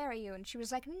 I'm gonna marry you. And she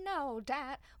was like, no,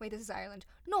 dad. Wait, this is Ireland.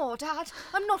 No, dad,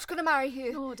 I'm not gonna marry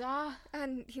you. No, dad.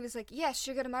 And he was like, yes,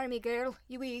 you're gonna marry me, girl.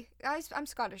 I'm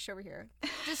Scottish over here.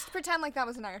 Just pretend like that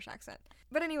was an Irish accent.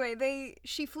 But anyway,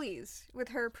 she flees with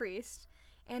her priest.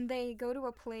 And they go to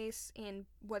a place in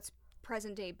what's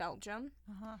present-day Belgium.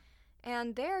 Uh-huh.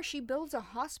 And there she builds a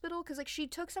hospital because, like, she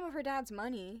took some of her dad's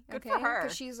money. Good for her.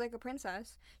 Because she's, like, a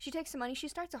princess. She takes some money. She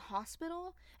starts a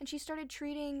hospital. And she started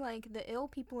treating, like, the ill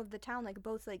people of the town, like,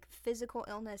 both, like, physical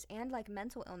illness and, like,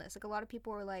 mental illness. Like, a lot of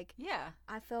people were like, yeah,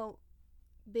 I felt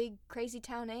big, crazy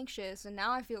town anxious, and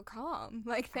now I feel calm.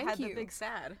 Like, thank you. I had the big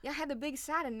sad. Yeah, I had the big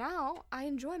sad, and now I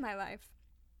enjoy my life.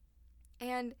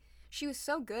 And she was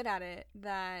so good at it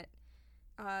that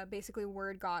basically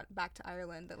word got back to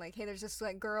Ireland that, like, hey, there's this,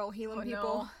 like, girl healing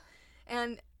people. No.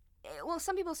 And, well,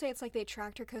 some people say it's like they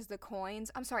tracked her because the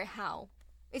coins. I'm sorry, how?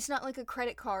 It's not like a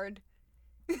credit card.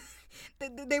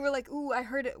 They were like, ooh, I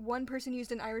heard one person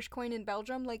used an Irish coin in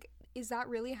Belgium. Like, is that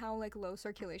really how, like, low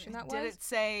circulation that was? Did it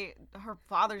say her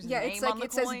father's name on the coin? Yeah, it's like,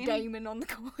 it says Damon on the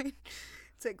coin.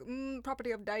 It's like,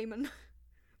 property of Damon.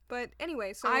 But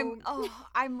anyway, so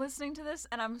I'm listening to this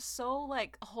and I'm so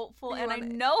like hopeful and I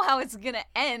know how it's gonna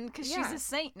end because she's a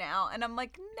saint now and I'm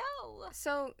like, no.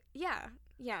 So yeah.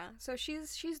 So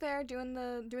she's there doing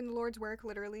the Lord's work,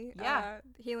 literally.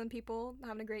 Healing people,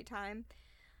 having a great time.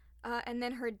 And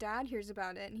then her dad hears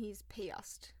about it and he's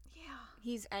pissed. Yeah.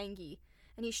 He's angry.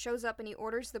 And he shows up and he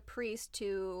orders the priest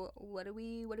to what do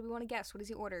we want to guess? What does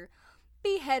he order?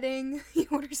 Beheading. He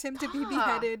orders him to be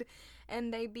beheaded,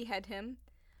 and they behead him.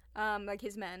 Like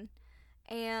his men,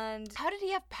 and how did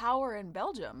he have power in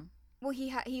Belgium? Well,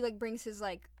 he like brings his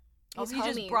like his he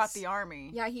homies. Just brought the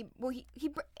army. Yeah, he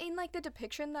in like the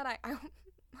depiction that I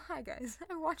hi guys,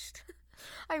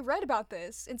 I read about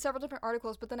this in several different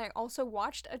articles, but then I also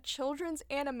watched a children's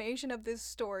animation of this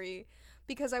story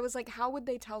because I was like, how would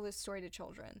they tell this story to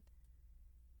children?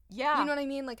 Yeah, you know what I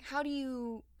mean? Like, how do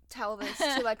you tell this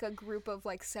to like a group of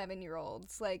like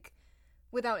 7-year-olds, like,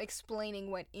 without explaining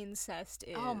what incest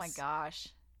is? Oh my gosh.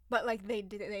 But, like,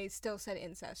 they still said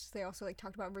incest. They also, like,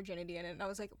 talked about virginity in it. And I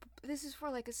was like, this is for,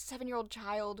 like, a 7-year-old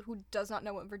child who does not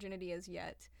know what virginity is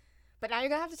yet. But now you're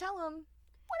gonna have to tell him.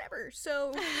 Whatever.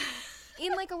 So,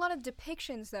 in, like, a lot of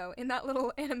depictions, though, in that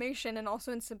little animation and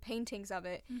also in some paintings of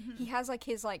it, he has, like,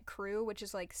 his, like, crew, which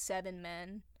is, like, 7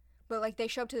 men. But, like, they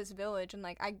show up to this village, and,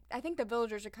 like, I think the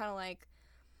villagers are kind of like,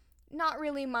 not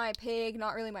really my pig,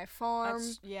 not really my farm.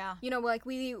 Yeah. You know, like,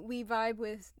 we vibe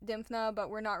with Dimphna, but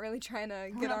we're not really trying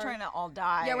to We're not trying to all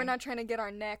die. Yeah, we're not trying to get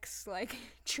our necks, like,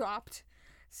 chopped.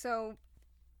 So,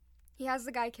 he has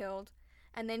the guy killed,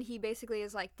 And then he basically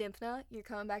is like, Dimphna, you're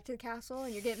coming back to the castle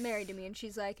and you're getting married to me. And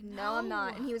she's like, no, I'm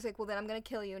not. And he was like, well, then I'm going to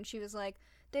kill you. And she was like,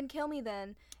 then kill me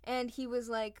then. And he was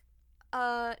like,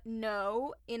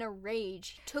 no, in a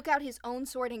rage. He took out his own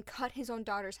sword and cut his own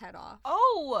daughter's head off.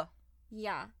 Oh!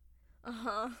 Yeah.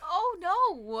 Uh-huh. Oh,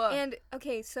 no! And,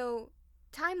 okay, so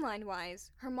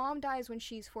timeline-wise, her mom dies when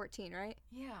she's 14, right?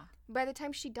 Yeah. By the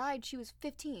time she died, she was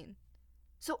 15.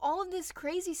 So all of this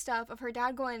crazy stuff of her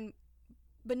dad going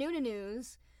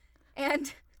banana-news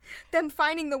and them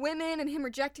finding the women and him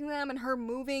rejecting them and her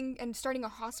moving and starting a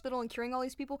hospital and curing all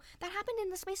these people, that happened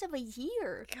in the space of a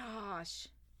year. Gosh.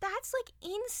 That's, like,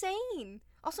 insane.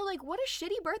 Also, like, what a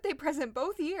shitty birthday present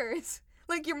both years.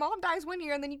 Like, your mom dies one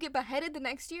year and then you get beheaded the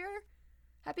next year?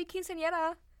 Happy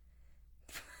quinceañera.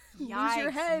 Yikes, lose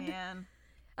your head.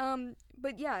 Man.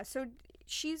 But yeah, so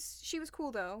she was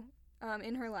cool though,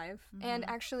 in her life, and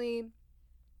actually,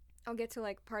 I'll get to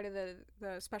like part of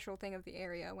the special thing of the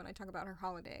area when I talk about her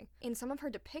holiday. In some of her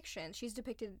depictions, she's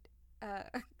depicted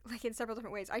like in several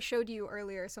different ways. I showed you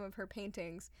earlier some of her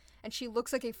paintings, and she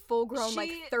looks like a full-grown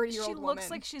like 30-year-old woman. She looks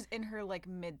like she's in her like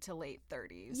mid to late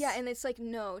 30s. Yeah, and it's like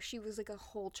no, she was like a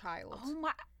whole child. Oh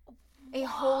my. A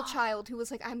whole child who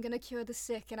was like, I'm gonna cure the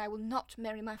sick and I will not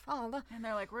marry my father. And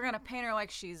they're like, we're gonna paint her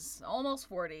like she's almost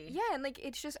 40. Yeah, and like,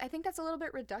 it's just, I think that's a little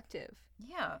bit reductive.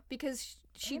 Yeah. Because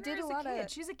she did a lot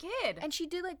of... She's a kid. And she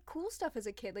did like cool stuff as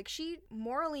a kid. Like, she,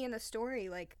 morally in the story,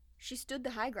 like, she stood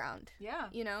the high ground. Yeah.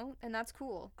 You know? And that's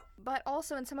cool. But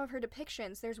also in some of her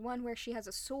depictions, there's one where she has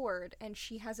a sword and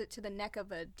she has it to the neck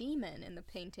of a demon in the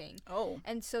painting. Oh.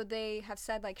 And so they have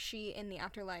said like she in the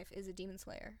afterlife is a demon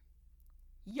slayer.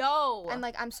 Yo! And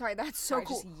like, I'm sorry, that's so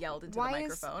cool. I just yelled into the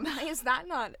microphone. Why is that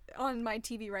not on my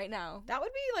TV right now? That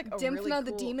would be like a Dimphna really cool...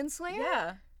 the Demon Slayer?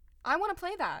 Yeah. I want to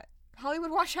play that.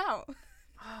 Hollywood, watch out.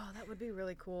 Oh, that would be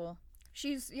really cool.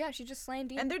 She's just slaying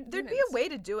demons. And there'd be a way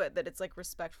to do it that it's like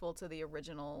respectful to the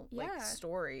original like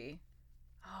story.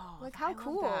 Oh, like how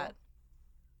cool. That.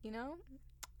 You know?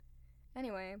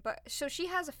 Anyway, but so she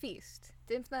has a feast.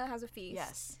 Dimphna has a feast.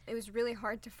 Yes. It was really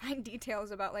hard to find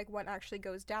details about like what actually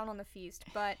goes down on the feast,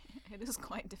 but it is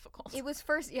quite difficult. It was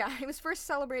first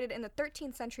celebrated in the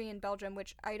 13th century in Belgium,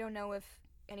 which I don't know if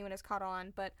anyone has caught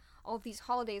on, but all of these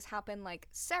holidays happen like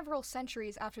several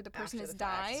centuries after the person has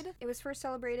died. It was first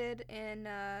celebrated in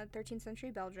 13th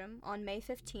century Belgium on May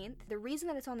 15th. The reason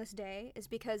that it's on this day is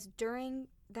because during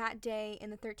that day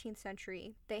in the 13th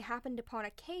century, they happened upon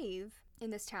a cave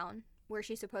in this town where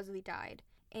she supposedly died.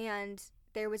 And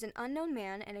there was an unknown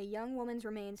man and a young woman's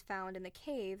remains found in the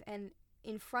cave, and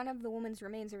in front of the woman's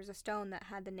remains there was a stone that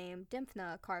had the name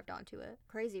Dimphna carved onto it.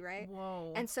 Crazy, right?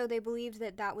 Whoa. And so they believed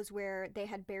that that was where they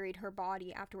had buried her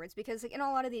body afterwards, because like, in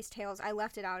a lot of these tales, I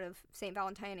left it out of St.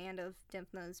 Valentine and of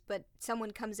Dimphna's, but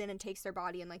someone comes in and takes their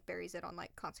body and like buries it on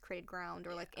like consecrated ground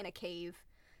or like in a cave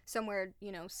somewhere,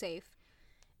 you know, safe.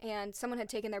 And someone had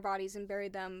taken their bodies and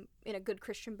buried them in a good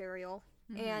Christian burial.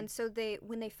 Mm-hmm. And so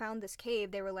when they found this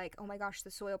cave, they were like, oh my gosh,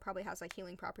 the soil probably has like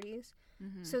healing properties.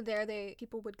 Mm-hmm. So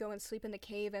people would go and sleep in the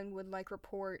cave and would like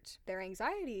report their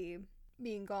anxiety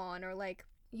being gone, or like,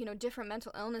 you know, different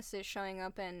mental illnesses showing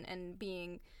up and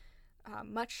being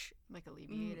much like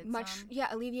alleviated,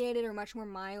 alleviated or much more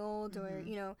mild. Mm-hmm. Or,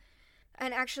 you know,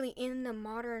 and actually in the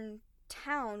modern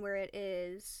town where it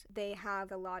is, they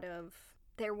have a lot of...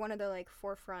 They're one of the like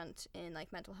forefront in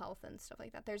like mental health and stuff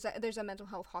like that. There's a mental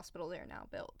health hospital there now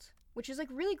built, which is like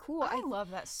really cool. I love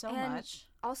that so much.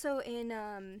 Also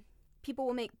in people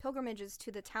will make pilgrimages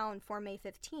to the town for May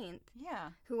 15th.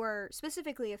 Yeah. Who are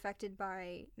specifically affected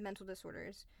by mental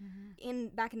disorders.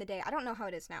 Mm-hmm. Back in the day, I don't know how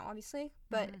it is now, obviously,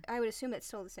 but I would assume it's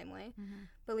still the same way. Mm-hmm.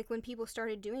 But like when people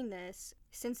started doing this,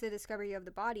 since the discovery of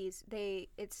the bodies,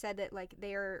 it said that like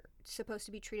they are supposed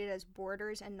to be treated as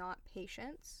boarders and not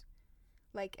patients.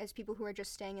 Like, as people who are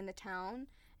just staying in the town,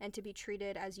 and to be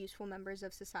treated as useful members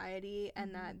of society,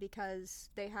 and that because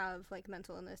they have, like,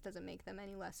 mental illness doesn't make them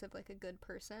any less of, like, a good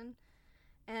person.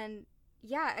 And,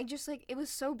 yeah, I just, like, it was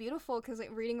so beautiful, because, like,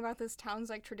 reading about this town's,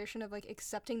 like, tradition of, like,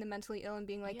 accepting the mentally ill and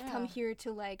being, like, come here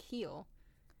to, like, heal.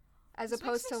 As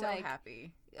opposed to, like,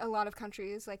 happy. A lot of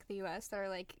countries, like the U.S., that are,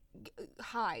 like,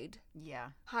 hide. Yeah.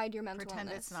 Hide your mental illness.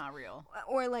 Pretend it's not real.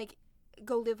 Or, like...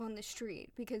 go live on the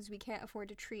street because we can't afford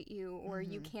to treat you, or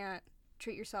you can't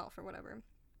treat yourself or whatever.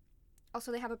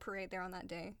 Also, they have a parade there on that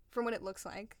day, from what it looks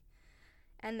like.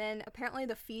 And then apparently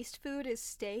the feast food is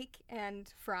steak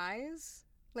and fries.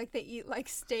 Like, they eat, like,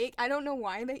 steak. I don't know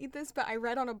why they eat this, but I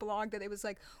read on a blog that it was,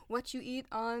 like, what you eat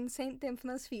on St.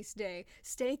 Dimphna's feast day.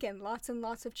 Steak and lots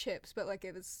of chips, but, like,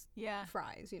 it was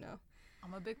fries, you know.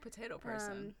 I'm a big potato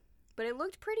person. but it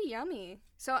looked pretty yummy.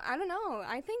 So I don't know.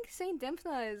 I think Saint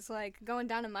Dymphna is like going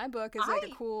down in my book as like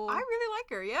a cool. I really like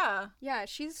her. Yeah. Yeah,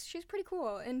 she's pretty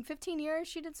cool. In 15 years,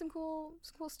 she did some cool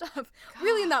stuff. God.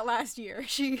 Really, in that last year,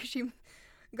 she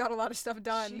got a lot of stuff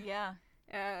done. Yeah.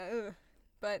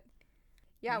 But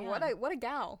yeah, what a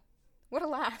gal, what a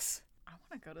lass. I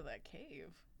want to go to that cave.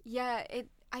 Yeah,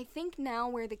 I think now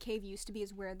where the cave used to be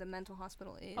is where the mental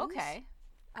hospital is. Okay.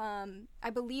 I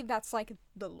believe that's like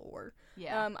the lore.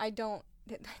 Yeah. Don't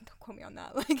quote me on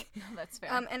that. Like, no, that's fair.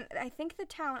 And I think the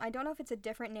town, I don't know if it's a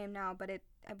different name now, but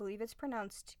I believe it's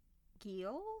pronounced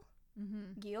Giel.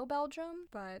 Mm-hmm. Giel, Belgium.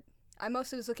 But I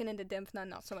mostly was looking into Dymphna,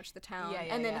 not so much the town,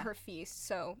 and then her feast.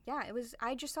 So yeah,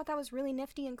 I just thought that was really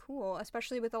nifty and cool,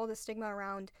 especially with all the stigma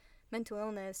around mental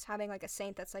illness. Having like a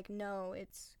saint that's like, no,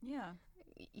 it's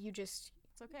it's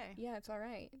okay. Yeah, it's all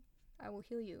right. I will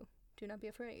heal you. Do not be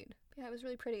afraid. Yeah, it was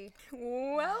really pretty.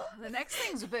 Well, the next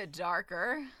thing's a bit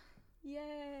darker.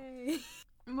 Yay.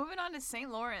 Moving on to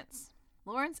St. Lawrence.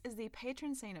 Lawrence is the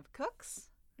patron saint of cooks,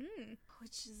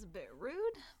 which is a bit rude.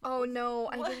 Oh no,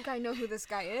 I think I know who this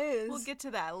guy is. We'll get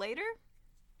to that later.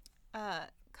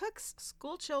 Cooks,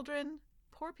 school children,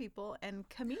 poor people, and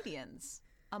comedians,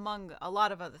 among a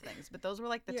lot of other things. But those were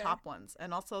like the top ones,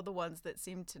 and also the ones that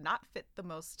seemed to not fit the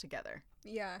most together.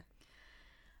 Yeah.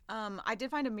 I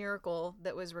did find a miracle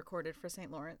that was recorded for St.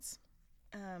 Lawrence.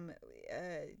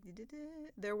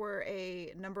 There were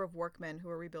a number of workmen who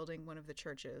were rebuilding one of the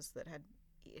churches that had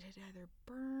either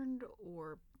burned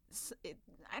or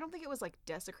I don't think it was like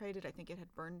desecrated. I think it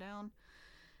had burned down.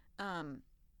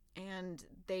 And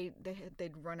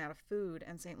they'd run out of food,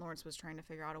 and St. Lawrence was trying to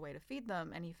figure out a way to feed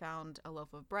them, and he found a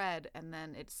loaf of bread, and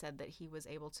then it said that he was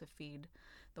able to feed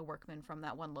the workmen from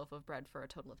that one loaf of bread for a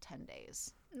total of 10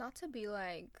 days. Not to be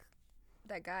like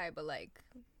that guy, but like,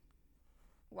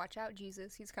 watch out,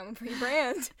 Jesus, he's coming for your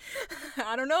brand.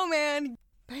 I don't know, man.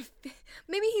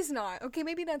 Maybe he's not. Okay,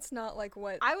 maybe that's not like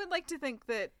what... I would like to think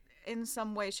that in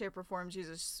some way, shape, or form,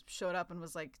 Jesus showed up and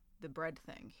was like, the bread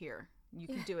thing, here, you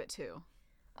can do it too.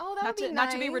 Oh, that would be nice.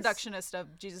 Not to be reductionist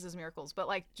of Jesus' miracles, but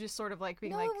like just sort of like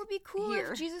being like, it would be cool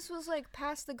here. If Jesus was like,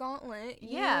 pass the gauntlet.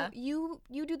 Yeah. You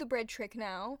do the bread trick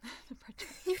now. The bread trick.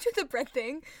 You do the bread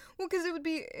thing. Well, because it would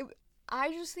be...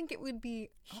 I just think it would be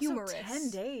humorous. Also 10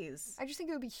 days. I just think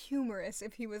it would be humorous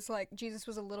if he was like, Jesus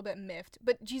was a little bit miffed,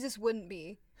 but Jesus wouldn't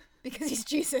be because he's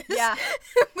Jesus. Yeah.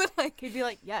 But like, he'd be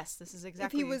like, yes, this is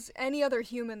exactly. If he was any other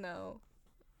human though,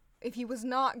 if he was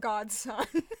not God's son,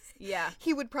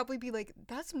 he would probably be like,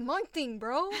 that's my thing,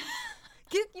 bro.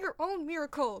 Get your own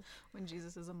miracle. When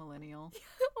Jesus is a millennial.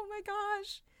 Oh my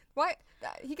gosh. Why?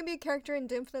 He can be a character in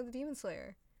Dymphna the Demon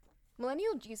Slayer.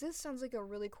 Millennial Jesus sounds like a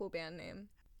really cool band name.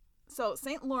 So,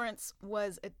 St. Lawrence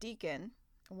was a deacon,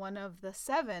 one of the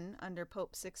 7 under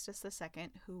Pope Sixtus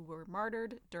II, who were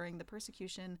martyred during the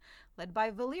persecution led by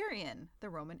Valerian, the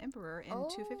Roman emperor, in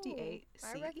 258 CE.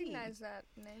 I recognize that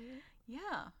name.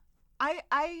 Yeah.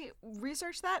 I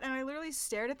researched that, and I literally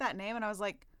stared at that name, and I was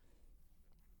like,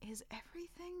 is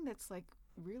everything that's, like,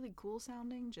 really cool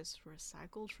sounding just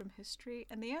recycled from history?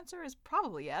 And the answer is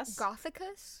probably yes.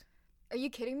 Gothicus? Are you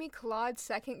kidding me? Claude's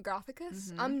second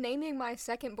Gothicus? Mm-hmm. I'm naming my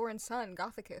second-born son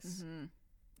Gothicus. Mm-hmm.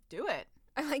 Do it.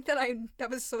 I like that that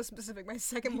was so specific. My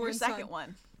second-born son. Your second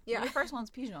one. Yeah. Your first one's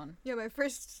Pigeon. Yeah, my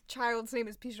first child's name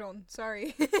is Pigeon.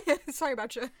 Sorry. Sorry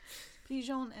about you.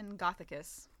 Pigeon and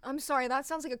Gothicus. I'm sorry, that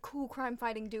sounds like a cool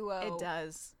crime-fighting duo. It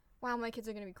does. Wow, my kids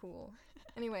are gonna be cool.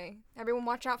 Anyway, everyone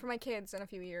watch out for my kids in a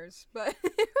few years. But...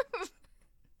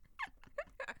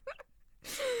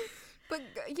 But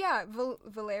yeah,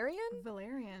 Valerian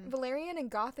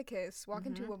and Gothicus walk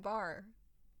into a bar.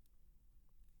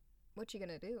 What you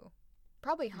gonna do?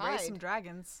 Probably hide. Raise some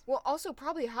dragons. Well, also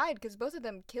probably hide because both of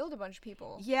them killed a bunch of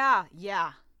people. Yeah.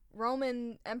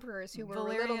 Roman emperors who were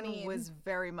Valerian a little mean. Was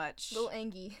very much little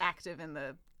angy. Active in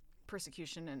the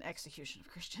persecution and execution of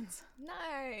Christians.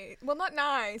 Nice. Well, not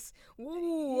nice.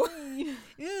 Ooh.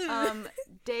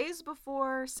 Days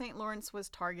before St. Lawrence was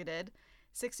targeted,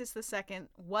 Sixtus II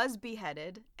was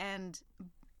beheaded, and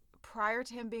prior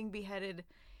to him being beheaded,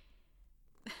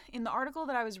 in the article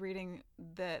that I was reading,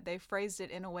 they phrased it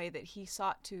in a way that he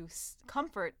sought to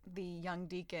comfort the young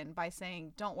deacon by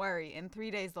saying, don't worry, in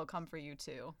 3 days they'll come for you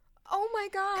too. Oh my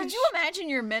gosh. Could you imagine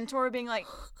your mentor being like,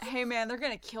 hey man, they're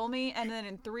going to kill me, and then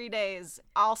in 3 days,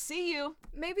 I'll see you.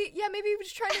 Maybe he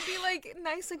was trying to be like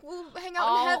nice, like we'll hang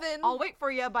out in heaven. I'll wait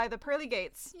for you by the pearly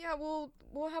gates. Yeah, we'll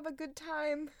have a good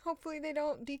time. Hopefully they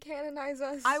don't decanonize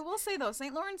us. I will say though,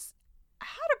 St. Lawrence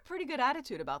had a pretty good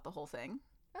attitude about the whole thing.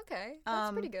 Okay,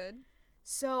 that's pretty good.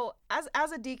 So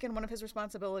as a deacon, one of his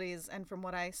responsibilities, and from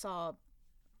what I saw,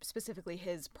 specifically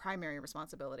his primary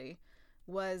responsibility,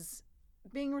 was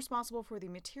being responsible for the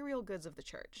material goods of the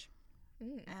church.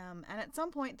 And at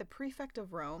some point, the prefect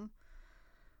of Rome,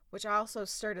 which I also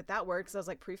stared at that word because I was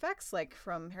like, prefects, like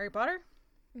from Harry Potter?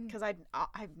 Because I've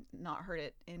not heard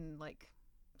it in like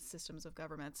systems of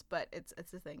governments, but it's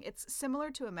a thing. It's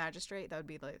similar to a magistrate. That would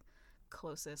be the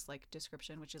closest like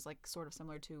description, which is like sort of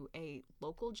similar to a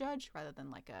local judge rather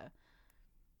than like a...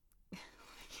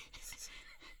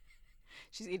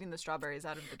 She's eating the strawberries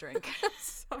out of the drink.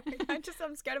 Sorry,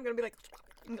 I'm scared I'm gonna be like...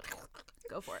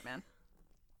 Go for it, man.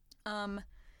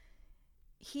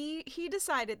 He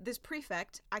decided, this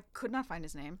prefect, I could not find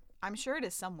his name. I'm sure it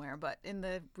is somewhere, but in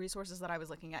the resources that I was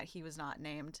looking at, he was not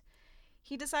named.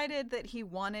 He decided that he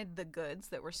wanted the goods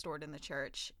that were stored in the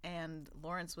church, and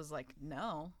Lawrence was like,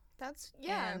 no.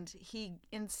 And he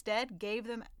instead gave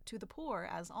them to the poor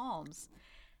as alms.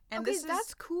 And okay,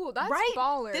 that's cool. That's right?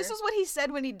 baller. This is what he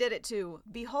said when he did it too.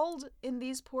 Behold, in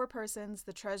these poor persons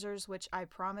the treasures which I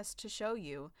promised to show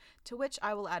you, to which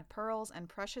I will add pearls and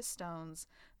precious stones,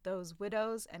 those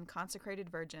widows and consecrated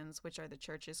virgins, which are the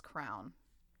church's crown.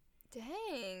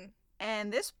 Dang.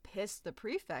 And this pissed the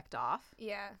prefect off.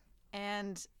 Yeah.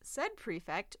 And said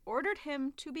prefect ordered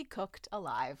him to be cooked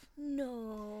alive.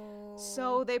 No.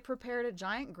 So they prepared a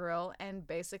giant grill and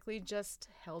basically just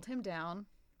held him down.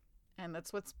 And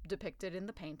that's what's depicted in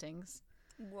the paintings.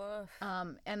 Woof.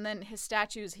 And then his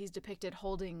statues, he's depicted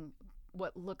holding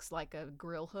what looks like a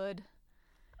grill hood.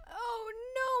 Oh,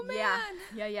 no, man.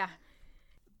 Yeah.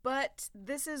 But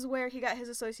this is where he got his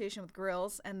association with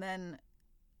grills. And then,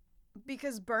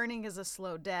 because burning is a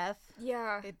slow death,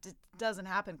 it doesn't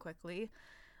happen quickly.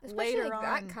 Especially later like on,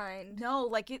 that kind. No,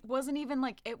 like it wasn't even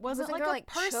like it wasn't like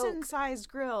a person-sized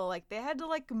grill. Like they had to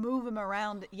like move him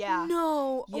around. Yeah.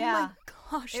 No. Yeah.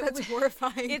 Oh my gosh, that's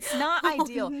horrifying. It's not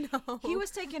ideal. No. He was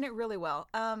taking it really well.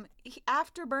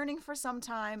 After burning for some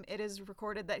time, it is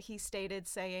recorded that he stated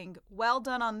saying, "Well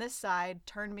done on this side,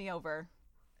 turn me over."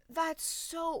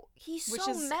 He's Which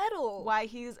so is metal. Why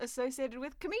he's associated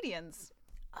with comedians.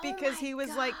 Because he was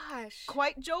like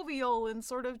quite jovial and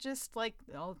sort of just like,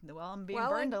 oh, well, I'm being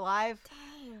burned alive.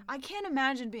 Dang. I can't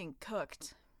imagine being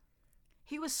cooked.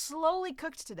 He was slowly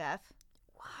cooked to death.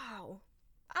 Wow.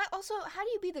 Also, how do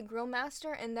you be the grill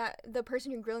master and that the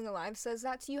person you're grilling alive says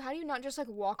that to you? How do you not just like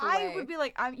walk away? I would be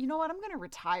like, you know what? I'm gonna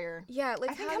retire. Yeah,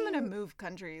 like I think I'm gonna move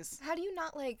countries. How do you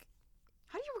not like?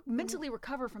 How do you mentally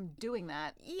recover from doing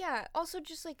that? Yeah. Also,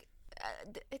 just like.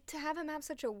 To have him have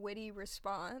such a witty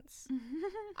response,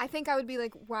 I think I would be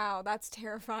like, wow, that's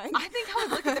terrifying. I think I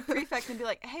would look at the prefect and be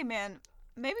like, hey man,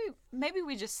 maybe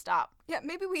we just stop. Yeah,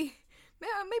 maybe we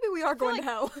are going to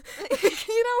hell.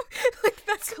 You know, like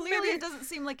that's clearly it doesn't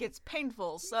seem like it's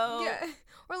painful. So yeah,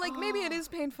 or like maybe it is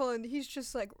painful and he's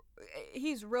just like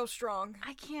he's real strong.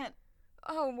 I can't.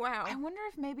 Oh wow. I wonder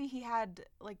if maybe he had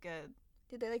like a.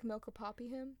 Did they like milk or poppy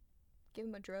him? Give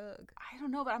him a drug. I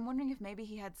don't know, but I'm wondering if maybe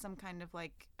he had some kind of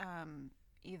like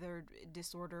either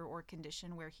disorder or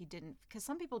condition where he didn't, because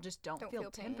some people just don't feel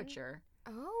temperature.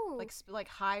 Oh, like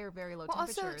high or very low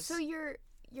temperatures. Also, so your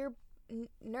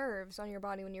nerves on your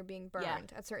body when you're being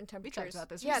burned at certain temperatures. We talked about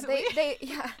this recently. they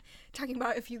talking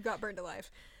about if you got burned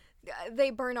alive. They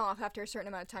burn off after a certain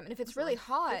amount of time, and if it's really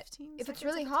hot,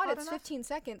 it's 15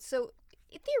 seconds. So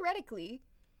theoretically.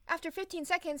 After 15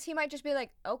 seconds, he might just be like,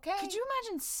 okay. Could you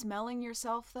imagine smelling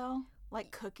yourself, though?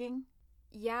 Like cooking?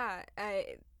 Yeah.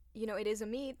 It is a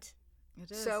meat.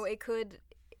 It is. So it could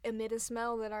emit a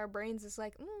smell that our brains is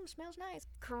like, smells nice.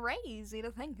 Crazy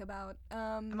to think about.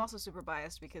 I'm also super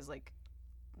biased because, like,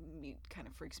 meat kind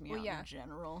of freaks me out in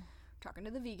general. Talking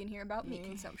to the vegan here about meat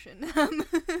consumption.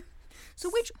 So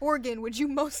which organ would you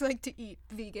most like to eat,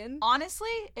 vegan? Honestly,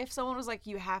 if someone was like,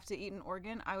 you have to eat an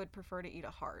organ, I would prefer to eat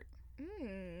a heart.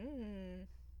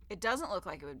 It doesn't look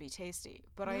like it would be tasty,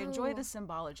 but I enjoy the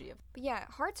symbology of it. But yeah,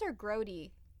 hearts are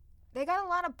grody. They got a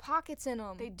lot of pockets in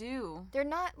them. They do. They're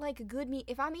not like good meat.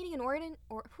 If I'm eating an organ,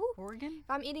 if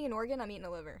I'm eating an organ, I'm eating a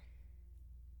liver.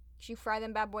 You fry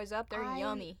them bad boys up, they're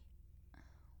yummy.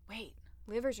 Wait,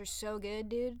 livers are so good,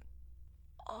 dude.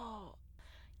 Oh,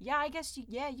 yeah. I guess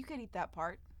you could eat that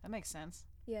part. That makes sense.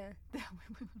 Yeah. We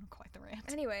went quite the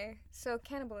rant. Anyway, so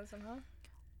cannibalism, huh?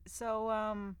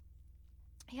 So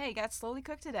yeah, he got slowly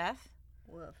cooked to death.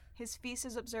 Woof. His feast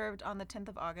is observed on the 10th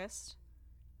of August.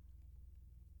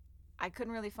 I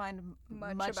couldn't really find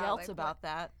much else about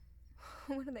that.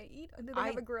 What do they eat? Do they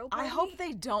have a grill party? I hope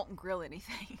they don't grill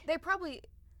anything. They probably...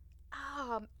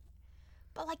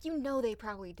 but, like, they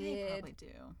probably did. They probably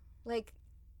do. Like,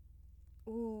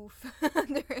 oof.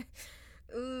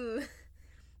 Ooh.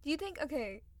 Do you think...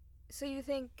 Okay, so you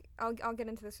think... I'll get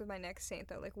into this with my next saint,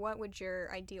 though. Like, what would your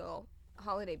ideal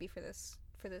holiday be for this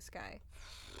guy?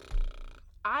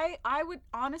 I would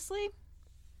honestly,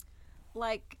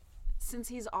 like, since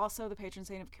he's also the patron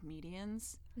saint of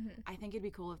comedians, I think it'd be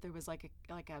cool if there was like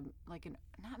an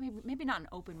not maybe not an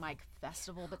open mic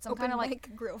festival, but some kind of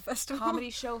like grill festival, comedy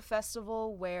show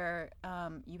festival where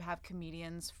you have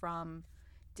comedians from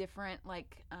different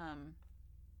like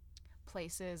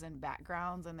places and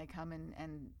backgrounds, and they come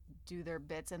and do their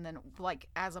bits, and then like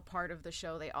as a part of the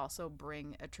show they also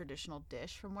bring a traditional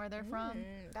dish from where they're from.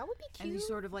 That would be cute. And you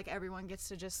sort of like everyone gets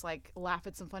to just like laugh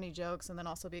at some funny jokes and then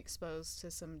also be exposed to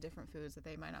some different foods that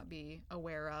they might not be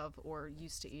aware of or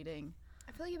used to eating.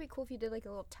 I feel like it'd be cool if you did like a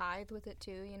little tithe with it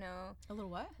too, you know. A little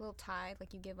what? A little tithe,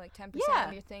 like you give like 10%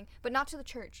 of your thing, but not to the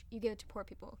church. You give it to poor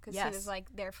people because he was like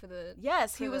there for the.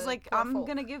 Yes, he was like, I'm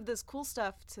gonna give this cool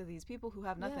stuff to these people who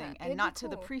have nothing, and not to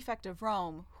the prefect of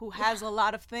Rome who has a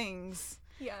lot of things.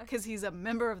 Yeah. Because he's a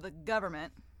member of the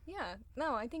government. Yeah.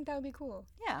 No, I think that would be cool.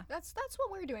 Yeah. That's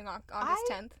what we're doing August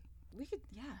 10th. We could,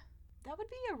 that would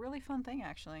be a really fun thing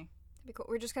actually. That'd be cool.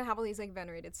 We're just gonna have all these like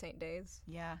venerated saint days.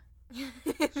 Yeah.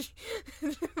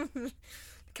 The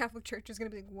Catholic Church is gonna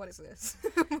be like, what is this?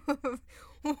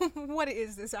 What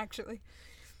is this actually?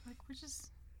 Like we're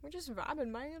just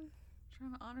vibing, man.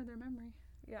 Trying to honor their memory.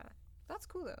 Yeah, that's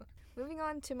cool though. Moving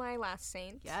on to my last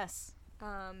saint. Yes.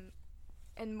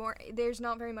 And more. There's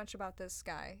not very much about this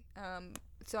guy.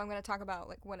 So I'm gonna talk about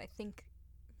like what I think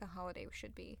the holiday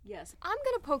should be. Yes. I'm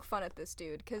gonna poke fun at this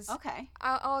dude because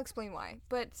I'll explain why.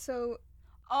 But so.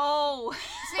 Oh.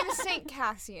 His name is Saint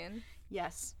Cassian.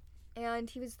 Yes. And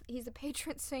he's the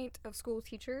patron saint of school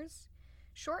teachers,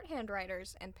 shorthand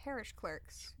writers, and parish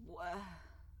clerks.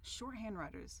 Shorthand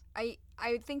writers? I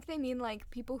think they mean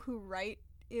like people who write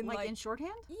in like in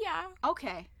shorthand? Yeah.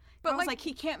 Okay. But I was like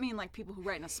he can't mean like people who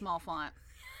write in a small font.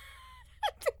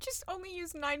 Just only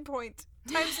use 9 point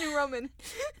Times New Roman.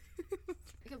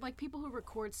 Like people who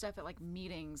record stuff at like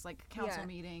meetings, like council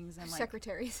meetings and like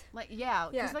secretaries. Like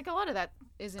because like a lot of that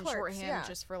is in Clerks, shorthand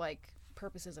just for like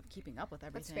purposes of keeping up with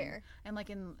everything. That's fair. And like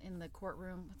in the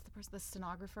courtroom, what's the person, the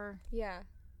stenographer? Yeah.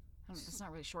 It's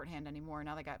not really shorthand anymore.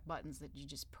 Now they got buttons that you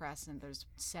just press and there's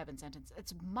 7 sentences.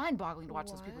 It's mind-boggling to watch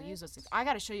those people use those things. I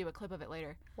got to show you a clip of it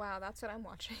later. Wow, that's what I'm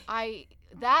watching.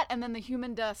 That and then the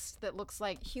human dust that looks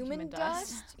like human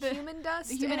dust. Human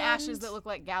dust. The human ashes that look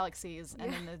like galaxies.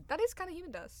 And then that is kind of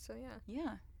human dust. So yeah.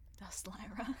 Yeah. Dust,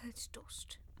 Lyra. It's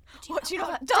dust. What do you know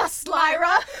about dust,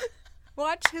 Lyra?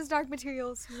 Watch his Dark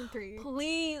Materials season 3.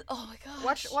 Please. Oh my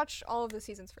gosh. Watch all of the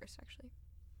seasons first, actually.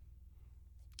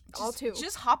 All 2.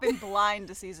 Just hop in blind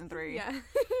to season 3. Yeah.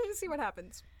 See what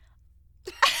happens.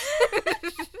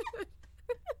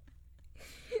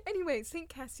 Anyway, Saint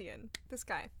Cassian, this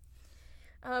guy.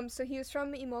 So he was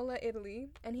from Imola,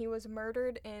 Italy, and he was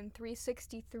murdered in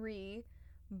 363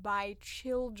 by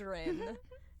children.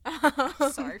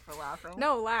 Sorry for laughing.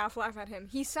 No, laugh at him.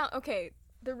 Okay.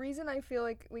 The reason I feel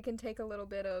like we can take a little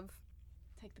bit of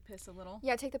take the piss a little.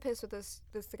 Yeah, take the piss with this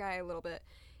guy a little bit.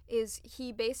 Is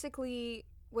he basically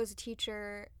was a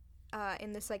teacher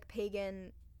in this like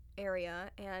pagan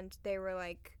area, and they were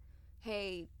like,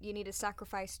 "Hey, you need to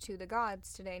sacrifice to the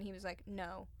gods today," and he was like,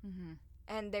 "No,"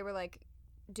 and they were like,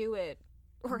 "Do it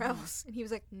or else," and he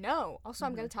was like, "No." Also,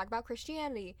 I'm going to talk about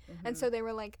Christianity, and so they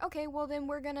were like, "Okay, well then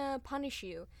we're gonna punish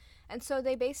you," and so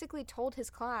they basically told his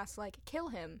class like, "Kill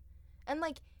him," and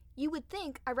like you would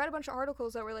think. I read a bunch of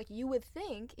articles that were like, you would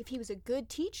think if he was a good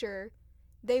teacher,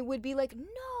 they would be like,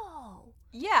 "No."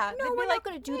 Yeah, no, we're not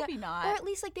going to do that. Maybe not. Or at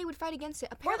least, like, they would fight against it.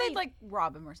 Apparently, or they'd, like,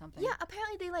 rob him or something. Yeah,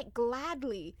 apparently they, like,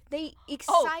 gladly, they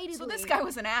excitedly... Oh, so this guy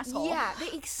was an asshole. Yeah,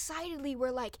 they excitedly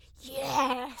were like,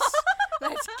 yes,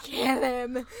 let's kill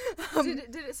him.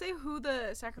 Did it say who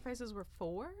the sacrifices were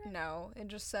for? No, it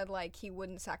just said, like, he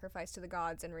wouldn't sacrifice to the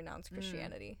gods and renounce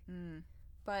Christianity.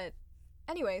 But,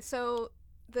 anyway, so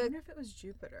I wonder if it was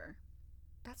Jupiter.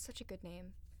 That's such a good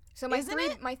name. So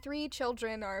my three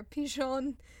children are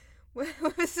Pigeon...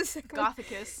 What was the second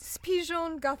Gothicus.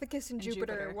 Pigeon, Gothicus, and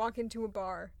Jupiter walk into a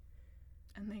bar.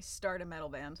 And they start a metal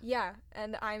band. Yeah,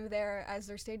 and I'm there as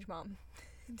their stage mom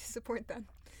to support them.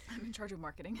 I'm in charge of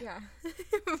marketing. Yeah.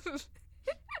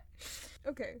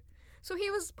 Okay. So he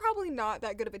was probably not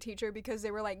that good of a teacher because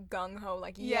they were like gung-ho,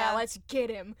 like, yeah, let's get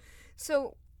him.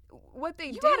 So what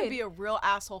they did... You gotta be a real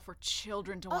asshole for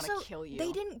children to want to kill you.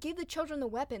 They didn't give the children the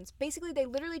weapons. Basically, they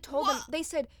literally told them, they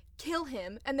said, kill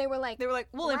him, and they were like,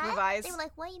 we'll improvise. They were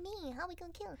like, what do you mean? How are we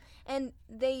gonna kill him? And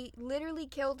they literally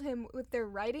killed him with their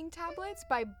writing tablets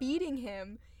by beating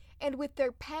him, and with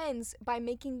their pens by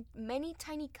making many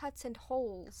tiny cuts and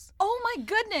holes. Oh my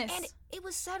goodness! And it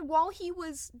was said while he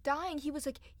was dying, he was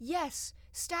like, yes,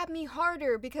 stab me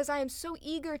harder because I am so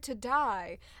eager to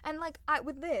die. And like,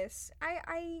 with this,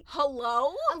 I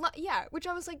Hello? Yeah, which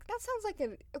I was like, that sounds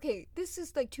like okay, this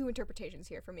is like two interpretations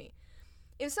here for me.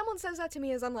 If someone says that to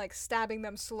me as I'm like stabbing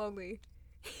them slowly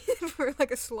for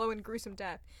like a slow and gruesome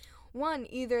death, one,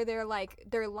 either they're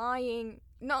lying,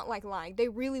 not like lying, they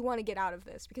really want to get out of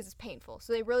this because it's painful,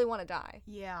 so they really want to die.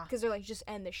 Yeah. Because they're like, just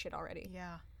end this shit already.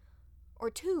 Yeah. Or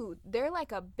two, they're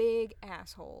like a big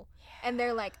asshole. Yeah. And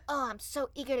they're like, oh, I'm so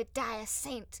eager to die a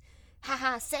saint.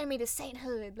 Haha, send me to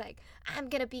sainthood. Like, I'm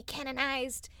gonna be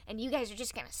canonized, and you guys are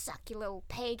just gonna suck, you little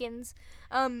pagans.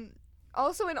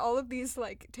 Also, in all of these,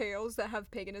 like, tales that have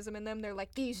paganism in them, they're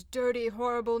like, these dirty,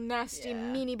 horrible, nasty,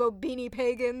 meanie bobini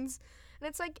pagans. And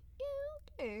it's like,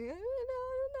 yeah, okay, I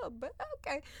don't know, but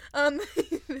okay. I don't know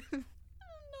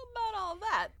about all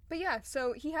that. But yeah,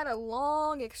 so he had a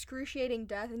long, excruciating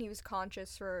death, and he was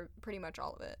conscious for pretty much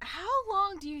all of it. How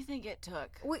long do you think it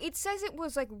took? Well, it says it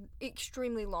was, like,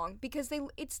 extremely long, because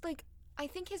it's, like, I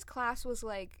think his class was,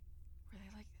 like... Were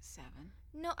they, like, 7?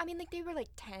 No, I mean, like, they were, like,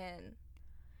 10.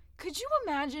 Could you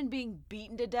imagine being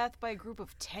beaten to death by a group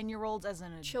of 10-year-olds as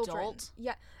an Children. Adult?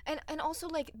 Yeah, and also,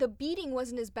 like, the beating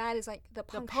wasn't as bad as, like, the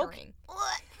puncturing.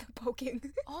 The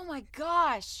poking. Oh my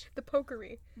gosh. The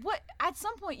pokery. What? At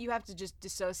some point, you have to just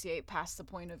dissociate past the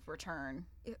point of return.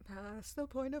 Past the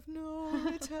point of no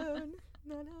return.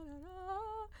 Na, na, na,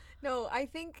 na. No, I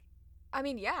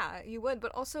mean, yeah, you would,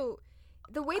 but also...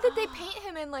 The way that they paint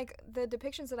him in, like, the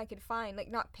depictions that I could find, like,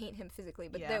 not paint him physically,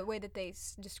 but the way that they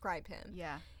describe him,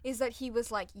 is that he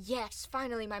was like, yes,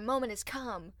 finally, my moment has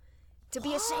come to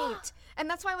be a saint. And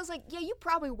that's why I was like, yeah, you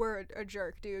probably were a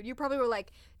jerk, dude. You probably were,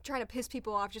 like, trying to piss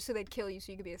people off just so they'd kill you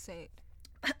so you could be a saint.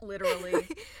 Literally.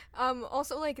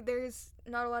 Also, like, there's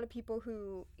not a lot of people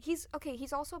who... He's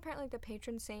also apparently like, the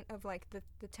patron saint of, like,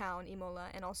 the town, Imola,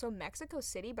 and also Mexico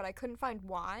City, but I couldn't find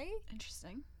why.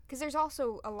 Interesting. Because there's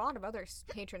also a lot of other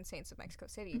patron saints of Mexico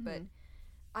City, but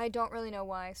I don't really know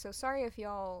why. So sorry if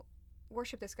y'all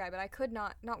worship this guy, but I could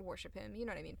not worship him. You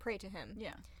know what I mean? Pray to him.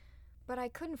 Yeah. But I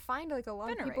couldn't find, like, a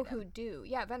lot of people who do.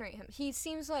 Yeah, venerate him. He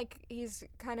seems like he's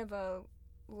kind of a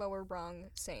lower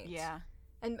rung saint. Yeah.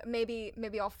 And maybe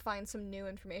I'll find some new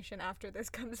information after this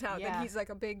comes out that he's, like,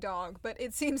 a big dog. But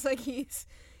it seems like he's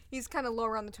kind of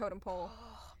lower on the totem pole.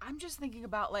 I'm just thinking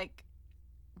about, like,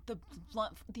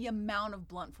 the amount of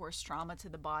blunt force trauma to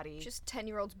the body. Just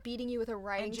 10-year-olds beating you with a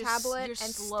writing tablet and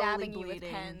stabbing you with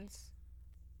pens.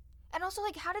 And also,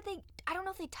 like, how did they... I don't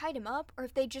know if they tied him up or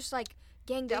if they just, like,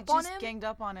 ganged up on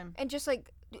him. And just, like,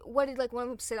 what did, like, one of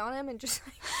them sit on him and just,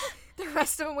 like, the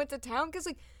rest of them went to town? Because,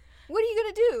 like, what are you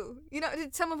gonna do? You know,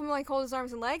 did some of them, like, hold his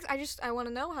arms and legs? I want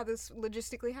to know how this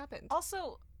logistically happened.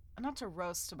 Also... Not to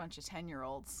roast a bunch of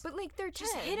 10-year-olds. But, like, they're 10.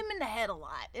 Just hit him in the head a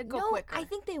lot. It'd go quicker. I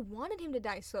think they wanted him to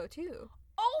die slow, too.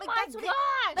 Oh, like, my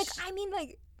gosh! Like, I mean,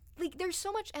 like, there's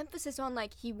so much emphasis on,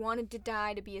 like, he wanted to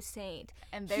die to be a saint.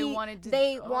 And they wanted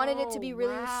it to be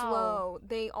really slow.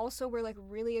 They also were, like,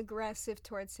 really aggressive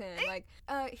towards him. Like,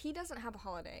 he doesn't have a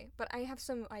holiday, but I have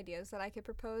some ideas that I could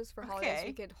propose for holidays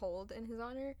we could hold in his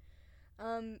honor.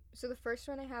 So the first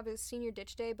one I have is Senior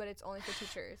Ditch Day, but it's only for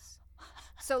teachers.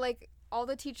 So, like... All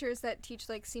the teachers that teach,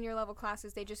 like, senior level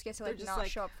classes, they just get to, like, not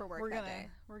show up for work that day.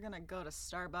 We're gonna go to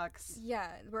Starbucks. Yeah,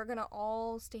 we're gonna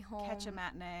all stay home. Catch a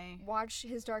matinee. Watch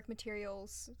His Dark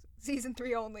Materials, season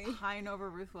 3 only. Pine over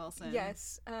Ruth Wilson.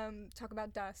 Yes, talk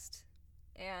about dust,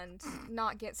 and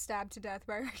not get stabbed to death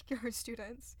by our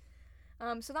students.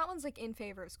 So that one's, like, in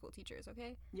favor of school teachers,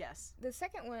 okay? Yes. The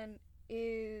second one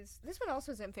is... This one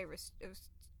also is in favor of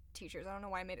teachers. I don't know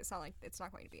why I made it sound like it's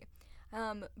not going to be.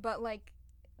 But, like...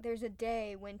 There's a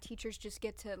day when teachers just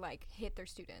get to, like, hit their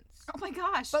students. Oh my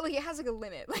gosh. But, like, it has, like, a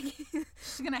limit. Like,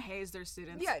 she's gonna haze their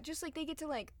students. Yeah, just, like, they get to,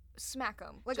 like, smack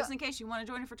them. Like, just in case you want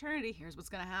to join a fraternity, here's what's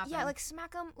gonna happen. Yeah, like,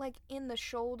 smack them, like, in the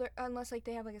shoulder, unless, like,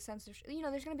 they have, like, a sensitive... You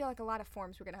know, there's gonna be, like, a lot of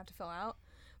forms we're gonna have to fill out.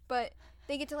 But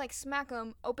they get to, like, smack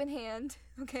them, open hand,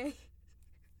 okay?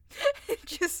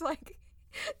 Just, like...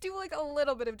 Do, like, a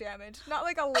little bit of damage. Not,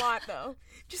 like, a lot, though.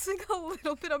 Just, like, a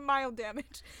little bit of mild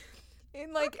damage.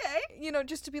 And, like, you know,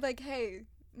 just to be like, hey,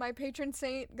 my patron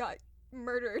saint got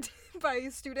murdered by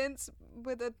students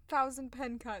with 1,000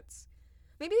 pen cuts.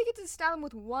 Maybe they get to stab him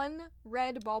with one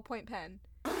red ballpoint pen.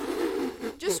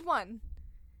 Just one.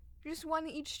 Just one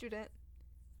each student.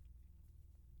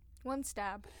 One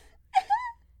stab.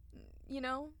 You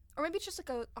know? Or maybe it's just,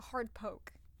 like, a hard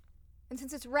poke. And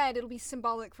since it's red, it'll be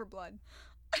symbolic for blood.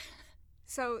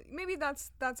 So maybe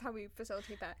that's how we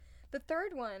facilitate that. The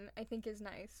third one I think is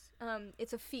nice.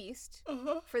 It's a feast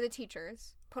for the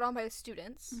teachers, put on by the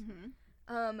students.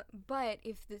 But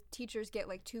if the teachers get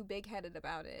like too big-headed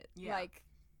about it, like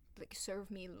serve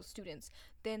me, little students,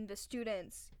 then the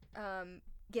students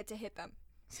get to hit them.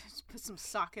 Just put some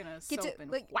sock in a soap and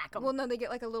whack them. Well, no, they get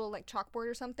like a little like chalkboard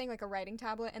or something, like a writing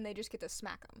tablet, and they just get to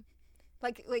smack them.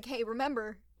 Like, hey,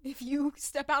 remember, if you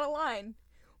step out of line,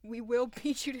 we will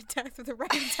beat you to death with a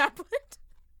writing tablet.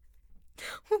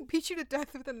 We'll beat you to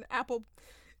death with an Apple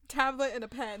tablet and a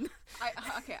pen.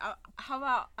 How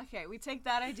about, we take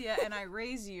that idea and I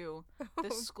raise you the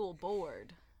school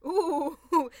board. Ooh,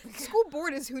 school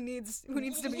board is who needs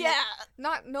to be. Yeah.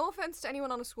 No offense to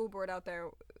anyone on a school board out there.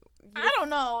 I don't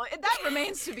know. That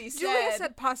remains to be said. Julia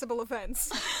said possible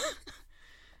offense.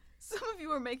 Some of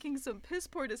you are making some piss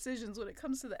poor decisions when it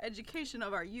comes to the education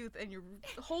of our youth, and you're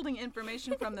holding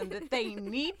information from them that they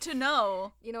need to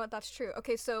know. You know what? That's true.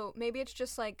 Okay, so maybe it's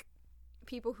just like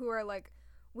people who are like,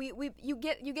 you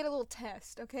get a little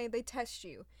test. Okay, they test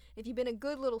you. If you've been a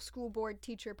good little school board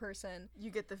teacher person, you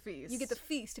get the feast. You get the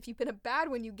feast. If you've been a bad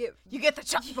one, you get the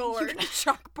chalkboard. You get the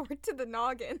chalkboard to the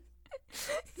noggin.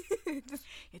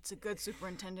 It's a good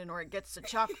superintendent or it gets the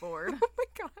chalkboard. Oh my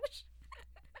gosh.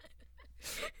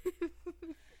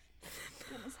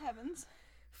 Goodness heavens.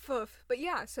 Foof. But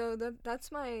yeah, so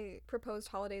that's my proposed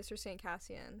holidays for St.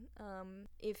 Cassian.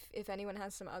 If anyone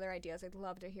has some other ideas, I'd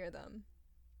love to hear them.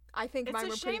 I think mine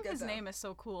were pretty good. It's a shame his name is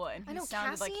so cool and he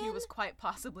sounded like he was quite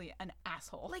possibly an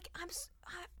asshole. Like,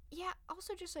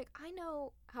 also just like, I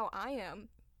know how I am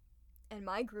and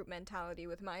my group mentality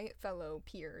with my fellow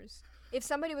peers. If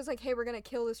somebody was like, hey, we're gonna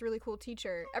kill this really cool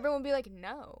teacher, everyone would be like,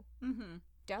 no.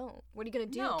 Don't. What are you gonna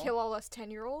do? No. Kill all us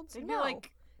 10-year-olds?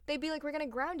 They'd be like, we're gonna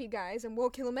ground you guys and we'll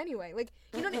kill him anyway. Like,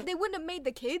 you know, they wouldn't have made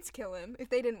the kids kill him if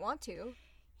they didn't want to.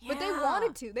 Yeah. But they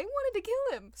wanted to. They wanted to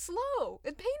kill him. Slow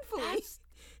and painfully.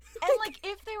 And like,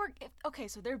 okay,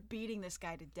 so they're beating this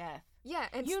guy to death. Yeah,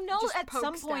 and you know at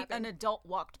some point an adult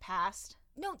walked past?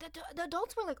 No, the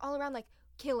adults were like all around like,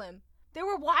 kill him. They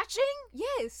were watching?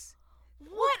 Yes.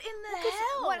 What in the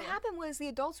hell? What happened was the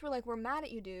adults were like, we're mad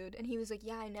at you, dude. And he was like,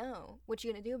 yeah, I know. What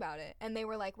you gonna do about it? And they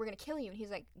were like, we're gonna kill you. And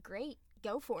he's like, great,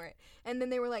 go for it. And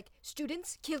then they were like,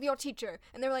 students, kill your teacher.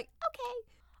 And they were like, okay.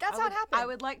 That's how it happened. I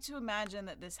would like to imagine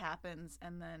that this happens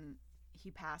and then he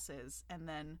passes. And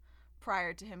then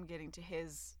prior to him getting to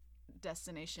his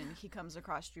destination, he comes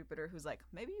across Jupiter, who's like,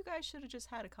 maybe you guys should have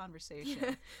just had a conversation.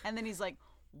 Yeah. And then he's like,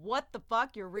 what the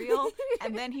fuck? You're real?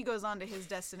 And then he goes on to his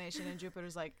destination and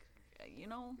Jupiter's like, you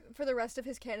know, for the rest of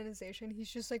his canonization,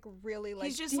 he's just like really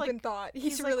like deep in thought.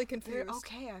 He's really like, confused.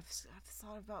 Okay, I've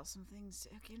thought about some things.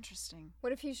 Okay, interesting.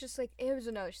 What if he's just like, it was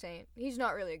another saint? He's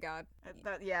not really a god.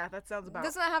 That sounds about.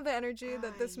 Doesn't have the energy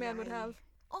that this man would have.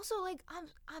 Also, like,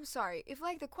 I'm sorry, if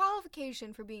like the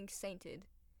qualification for being sainted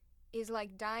is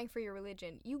like dying for your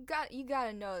religion, you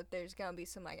gotta know that there's gonna be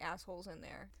some like assholes in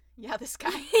there. Yeah, this guy.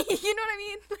 You know what I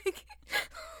mean? Like,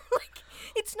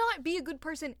 it's not be a good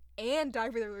person and die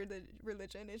for the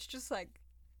religion. It's just like,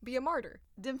 be a martyr.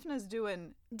 Dimphna's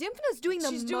doing the most.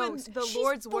 She's doing the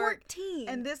Lord's work.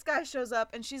 And this guy shows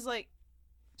up and she's like,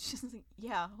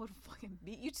 yeah, I would fucking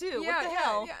beat you too. Yeah, what the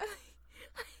hell?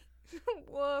 Yeah.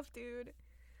 Woof, dude.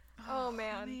 Oh,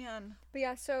 man. But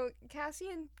yeah, so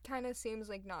Cassian kind of seems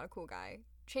like not a cool guy.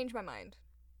 Change my mind.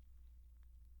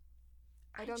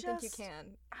 I don't think you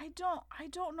can. I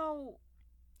don't know.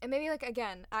 And maybe, like,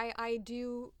 again, I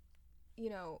do, you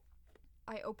know,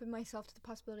 I open myself to the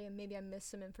possibility of maybe I missed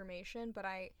some information, but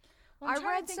I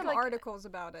read some articles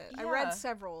about it. Yeah. I read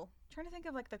several. I'm trying to think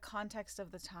of, like, the context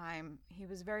of the time. He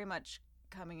was very much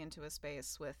coming into a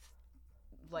space with,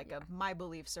 like, my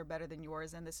beliefs are better than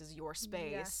yours, and this is your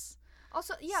space. Yes.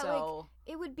 Also, yeah, like,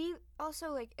 it would be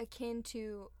also, like, akin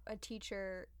to a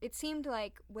teacher. It seemed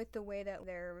like with the way that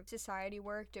their society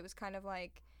worked, it was kind of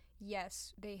like,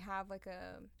 yes, they have, like,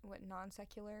 a,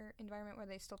 non-secular environment where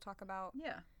they still talk about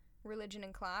religion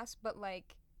in class, but,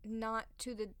 like, not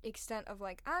to the extent of,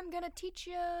 like, I'm gonna teach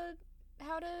you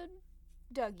how to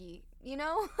Dougie, you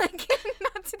know? Like,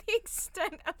 not to the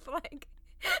extent of, like,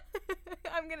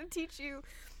 I'm gonna teach you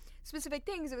specific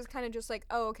things. It was kind of just like,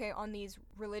 oh, okay, on these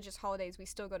religious holidays we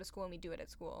still go to school and we do it at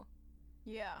school.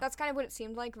 Yeah, that's kind of what it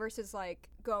seemed like, versus like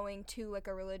going to like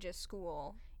a religious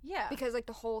school. Yeah, because like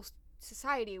the whole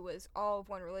society was all of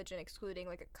one religion excluding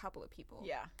like a couple of people.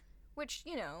 Yeah, which,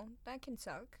 you know, that can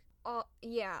suck.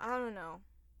 Yeah, I don't know,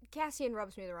 Cassian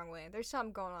rubs me the wrong way. There's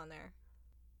something going on there.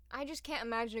 I just can't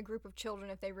imagine a group of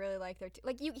children if they really like their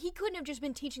he couldn't have just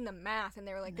been teaching them math and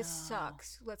they were like, this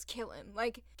sucks, let's kill him.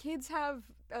 Like, kids have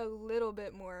a little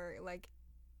bit more like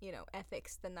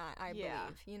ethics than that, I believe.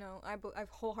 I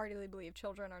wholeheartedly believe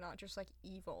children are not just, like,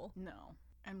 evil. No.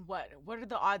 And what are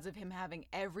the odds of him having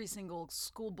every single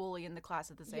school bully in the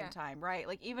class at the same time, right?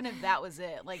 Like, even if that was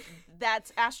it, like,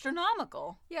 that's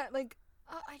astronomical. Yeah, like,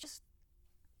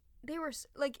 they were,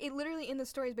 like, it literally in the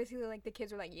story is basically, like, the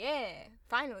kids were like, yeah,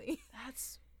 finally.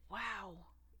 That's, wow.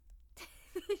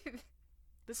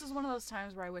 This is one of those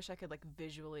times where I wish I could, like,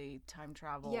 visually time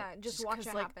travel. Yeah, just watch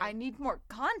it like, happen. I need more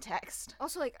context.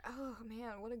 Also, like, oh,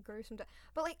 man, what a gruesome death.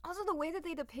 But, like, also the way that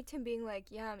they depict him being like,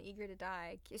 yeah, I'm eager to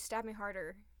die. Stab me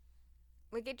harder.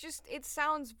 Like, it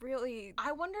sounds really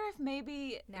I wonder if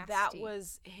maybe nasty. That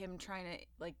was him trying to,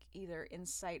 like, either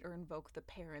incite or invoke the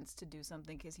parents to do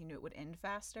something because he knew it would end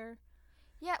faster.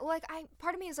 Yeah, like,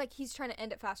 part of me is, like, he's trying to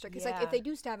end it faster. Because, like, if they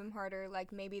do stab him harder,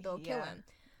 like, maybe they'll kill him.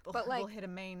 But, like, they'll hit a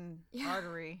main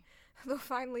artery. They'll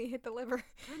finally hit the liver.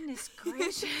 Goodness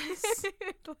gracious.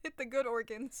 They'll hit the good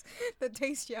organs that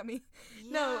taste yummy.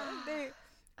 Yeah. No,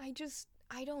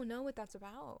 I don't know what that's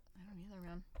about. I don't either,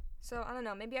 man. So, I don't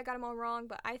know. Maybe I got them all wrong,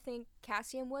 but I think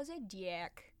Cassian was a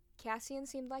dick. Cassian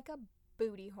seemed like a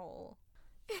booty hole.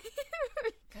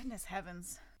 Goodness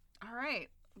heavens. All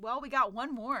right. Well, we got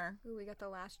one more. Ooh, we got the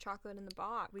last chocolate in the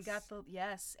box. We got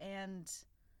and...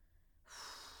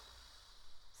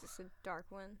 Is this a dark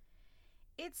one?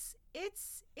 It's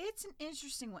an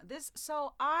interesting one.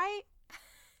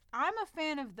 I'm a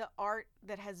fan of the art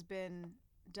that has been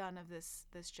done of this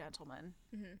gentleman.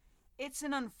 Mm-hmm. It's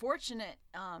an unfortunate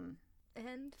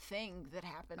thing that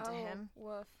happened to him.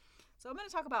 Woof. So I'm going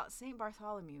to talk about Saint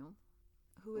Bartholomew,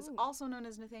 who is also known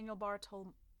as Nathaniel Bar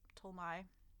Tolmai.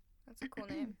 That's a cool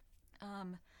name.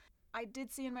 I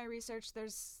did see in my research they're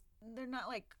not,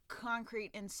 like,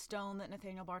 concrete in stone that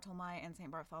Nathaniel Bartholomew and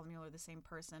St. Bartholomew are the same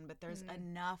person, but there's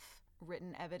enough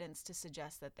written evidence to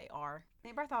suggest that they are.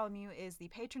 St. Bartholomew is the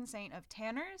patron saint of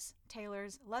tanners,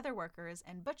 tailors, leather workers,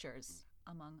 and butchers,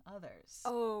 among others.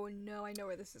 Oh, no, I know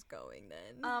where this is going,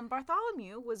 then.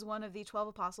 Bartholomew was one of the 12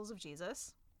 apostles of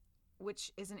Jesus,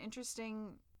 which is an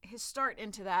interesting... His start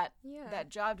into that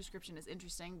job description is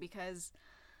interesting because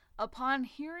upon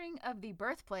hearing of the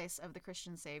birthplace of the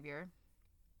Christian Savior...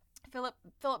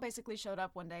 Philip basically showed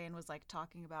up one day and was, like,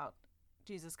 talking about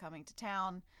Jesus coming to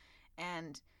town,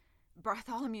 and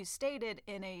Bartholomew stated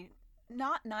in a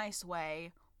not nice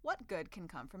way, what good can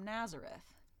come from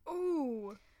Nazareth?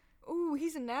 Ooh,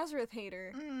 he's a Nazareth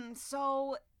hater.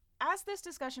 So, as this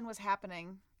discussion was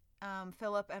happening,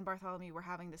 Philip and Bartholomew were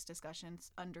having this discussion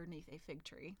underneath a fig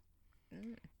tree.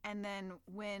 And then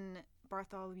when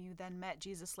Bartholomew then met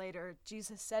Jesus later,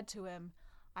 Jesus said to him,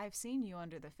 I've seen you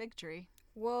under the fig tree.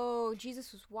 Whoa,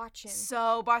 Jesus was watching.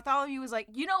 So Bartholomew was like,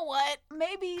 you know what?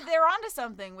 Maybe they're onto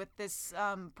something with this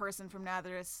person from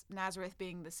Nazareth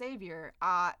being the savior.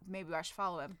 Maybe I should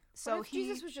follow him. So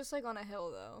Jesus was just, like, on a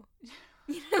hill, though.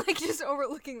 Like, just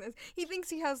overlooking this. He thinks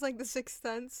he has, like, the sixth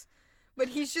sense, but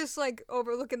he's just, like,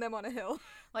 overlooking them on a hill.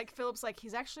 Like, Philip's like,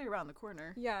 he's actually around the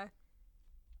corner. Yeah.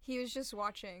 He was just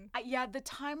watching. The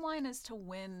timeline as to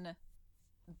when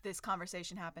this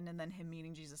conversation happened and then him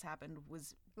meeting Jesus happened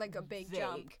was like a big vague.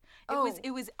 Jump.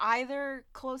 It was either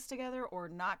close together or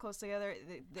not close together.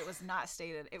 It was not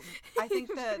stated. I think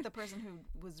the person who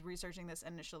was researching this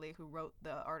initially, who wrote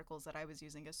the articles that I was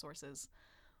using as sources,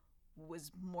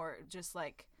 was more just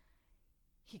like,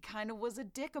 he kind of was a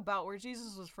dick about where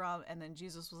Jesus was from, and then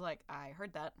Jesus was like, I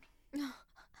heard that.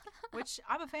 Which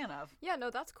I'm a fan of. Yeah, no,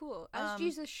 that's cool. As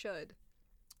Jesus should.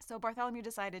 So Bartholomew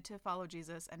decided to follow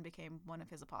Jesus and became one of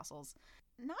his apostles.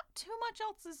 Not too much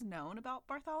else is known about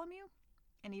Bartholomew,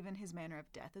 and even his manner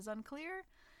of death is unclear.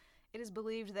 It is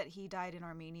believed that he died in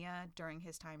Armenia during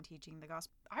his time teaching the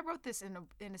gospel. I wrote this in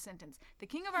a sentence. The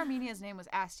king of Armenia's name was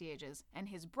Astyages, and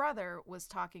his brother was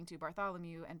talking to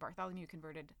Bartholomew, and Bartholomew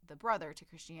converted the brother to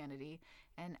Christianity,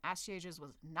 and Astyages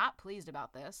was not pleased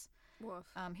about this. Woof.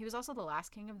 He was also the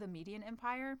last king of the Median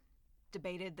Empire.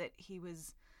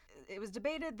 It was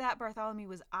debated that Bartholomew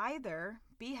was either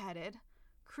beheaded,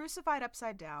 crucified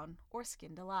upside down, or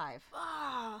skinned alive.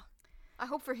 I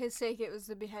hope for his sake it was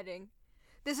the beheading.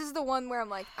 This is the one where I'm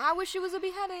like, I wish it was a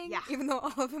beheading. Yeah. Even though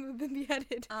all of them have been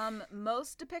beheaded.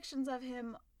 Most depictions of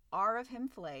him are of him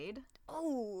flayed.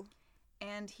 Oh.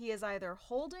 And he is either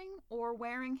holding or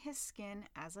wearing his skin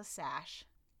as a sash.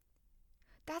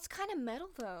 That's kind of metal,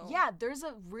 though. Yeah, there's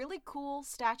a really cool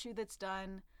statue that's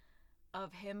done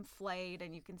of him flayed,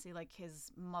 and you can see, like,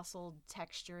 his muscle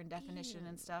texture and definition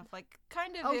and stuff. Like,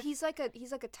 kind of. Oh, he's like a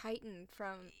Titan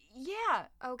from. Yeah.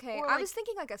 Okay, or I was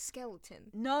thinking like a skeleton.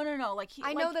 No. Like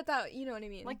I know that. You know what I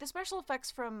mean. Like the special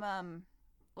effects from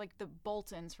like the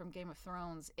Boltons from Game of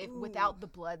Thrones, without the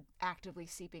blood actively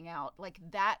seeping out. Like,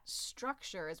 that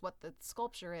structure is what the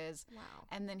sculpture is. Wow.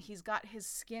 And then he's got his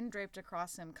skin draped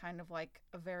across him, kind of like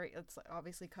it's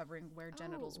obviously covering where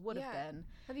genitals would have been.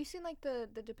 Have you seen, like, the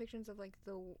depictions of, like,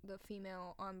 the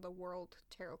female on the World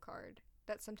Tarot card?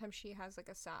 That sometimes she has, like,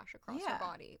 a sash across her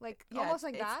body. Like, almost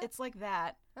like that? It's like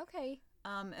that. Okay.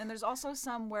 And there's also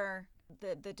some where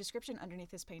the description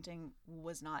underneath this painting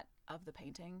was not of the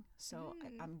painting, so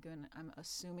I'm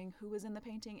assuming who was in the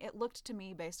painting. It looked to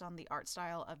me, based on the art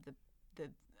style of the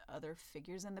other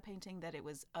figures in the painting, that it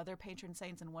was other patron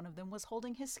saints, and one of them was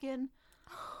holding his skin,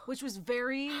 which was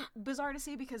very bizarre to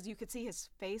see because you could see his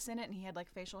face in it, and he had like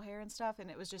facial hair and stuff,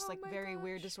 and it was just very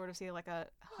weird to sort of see like a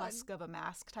husk of a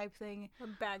mask type thing, a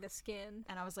bag of skin.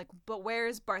 And I was like, but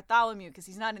where's Bartholomew? Because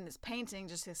he's not in this painting,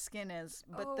 just his skin is.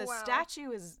 But the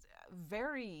statue is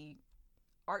very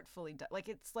artfully done. Like,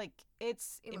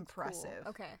 it's impressive. Cool.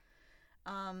 Okay.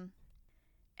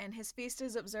 And his feast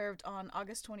is observed on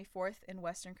August 24th in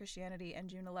Western Christianity and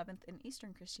June 11th in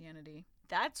Eastern Christianity.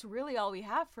 That's really all we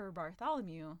have for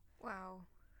Bartholomew. Wow.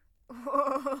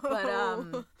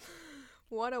 But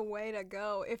what a way to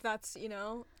go. If that's,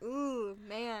 ooh,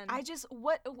 man.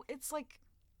 It's like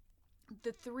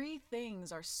the three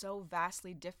things are so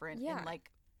vastly different in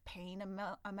like pain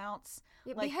amounts.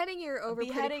 Yeah, like, beheading you're over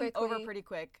pretty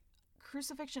quick.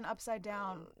 Crucifixion upside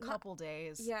down, couple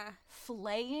days. Yeah.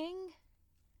 Flaying.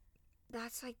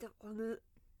 That's like the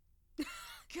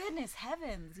goodness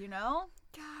heavens,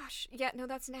 Gosh. Yeah, no,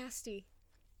 that's nasty.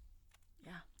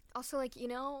 Yeah. Also, like,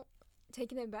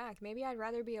 taking it back, maybe I'd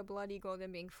rather be a blood eagle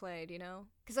than being flayed,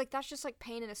 Because, like, that's just, like,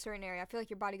 pain in a certain area. I feel like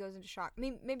your body goes into shock. I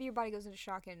mean, maybe your body goes into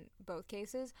shock in both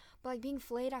cases. But, like, being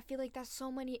flayed, I feel like that's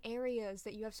so many areas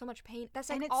that you have so much pain. That's,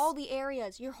 like, all the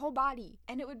areas, your whole body.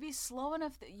 And it would be slow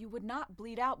enough that you would not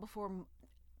bleed out before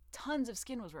tons of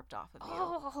skin was ripped off of you.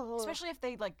 Oh. Especially if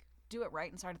they, like, do it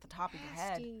right and start at the top of your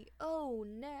head. Oh,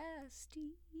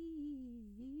 nasty.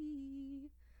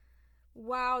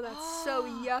 Wow, that's so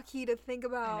yucky to think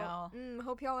about. I know.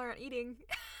 Hope y'all aren't eating.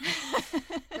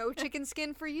 No chicken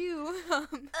skin for you.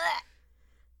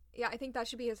 Yeah, I think that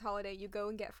should be his holiday. You go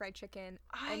and get fried chicken,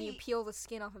 and you peel the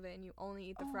skin off of it, and you only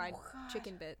eat the fried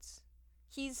chicken bits.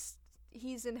 He's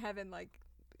in heaven, like,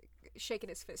 shaking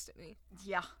his fist at me.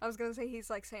 Yeah. I was gonna say he's,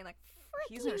 like, saying, like,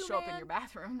 he's gonna show up in your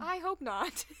bathroom. I hope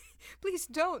not. Please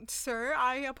don't, sir.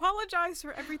 I apologize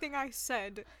for everything I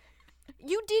said.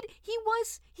 You did. He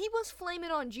was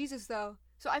flaming on Jesus, though.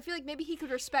 So I feel like maybe he could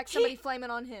respect somebody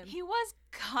flaming on him. He was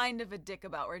kind of a dick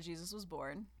about where Jesus was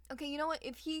born. Okay, you know what?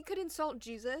 If he could insult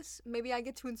Jesus, maybe I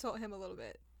get to insult him a little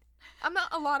bit. I'm not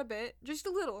a lot of it, just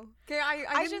a little. Okay,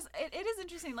 it is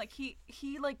interesting. Like,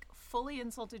 he like fully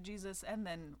insulted Jesus and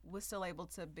then was still able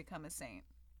to become a saint.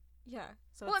 Yeah.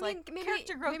 So well, it's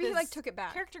maybe he like took it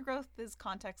back. Character growth is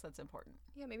context that's important.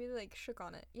 Yeah, maybe they like shook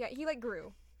on it. Yeah, he like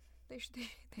grew. They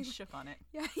shook on it.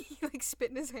 Yeah, he like spit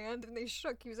in his hand and they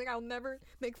shook. He was like, "I'll never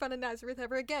make fun of Nazareth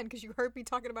ever again because you heard me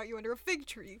talking about you under a fig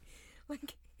tree."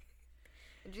 Like,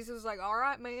 and Jesus was like, "All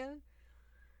right, man."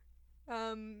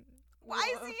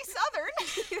 Why is he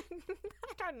Southern?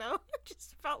 I don't know. It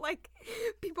just felt like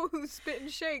people who spit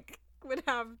and shake would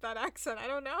have that accent. I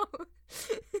don't know.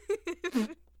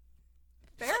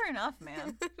 Fair enough,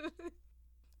 man.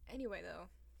 Anyway, though,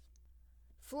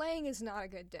 flaying is not a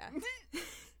good death.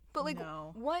 But like,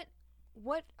 no.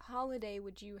 What holiday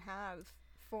would you have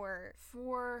for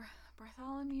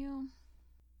Bartholomew?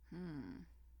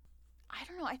 I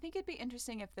don't know. I think it'd be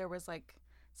interesting if there was like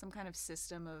some kind of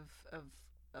system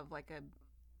of like a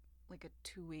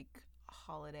 2-week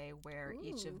holiday where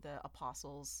each of the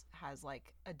apostles has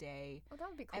like a day. Oh, that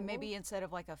would be cool. And maybe instead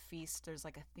of like a feast, there's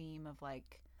like a theme of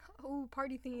like,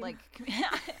 party theme. Like,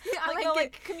 I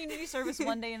like community service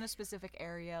one day in a specific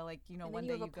area. Like, and one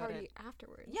then day you go to party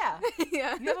afterwards. Yeah.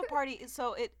 Yeah. You have a party.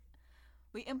 So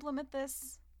we implement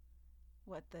this,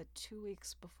 the 2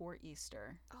 weeks before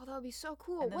Easter. Oh, that would be so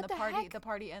cool. And then what the party, heck? the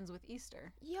party ends with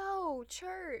Easter. Yo,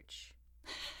 church.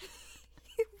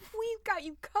 We've got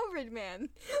you covered, man.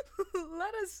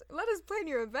 Let us plan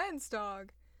your events,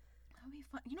 dog. That would be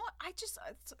fun. You know what?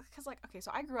 Because like, okay,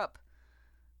 so I grew up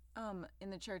in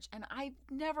the church, and I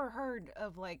never heard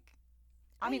of like,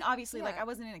 I mean, obviously, like, I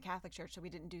wasn't in a Catholic church, so we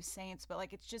didn't do saints, but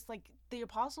like, it's just like the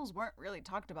apostles weren't really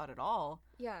talked about at all.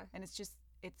 Yeah. And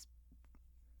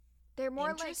they're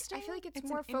more like, I feel like it's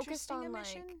more focused on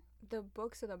omission. like the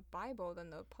books of the Bible than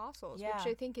the apostles, yeah. which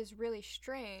I think is really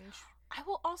strange. I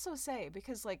will also say,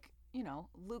 because like,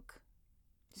 Luke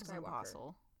is an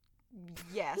apostle.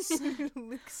 Yes.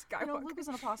 Luke Skywalker. Luke is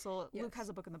an apostle. Yes. Luke has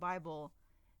a book in the Bible.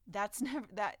 That's never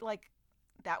that like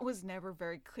that was never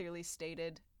very clearly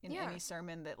stated in any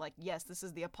sermon that, like, yes, this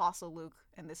is the Apostle Luke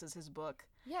and this is his book.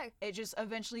 Yeah. It just,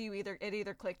 eventually it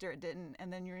either clicked or it didn't,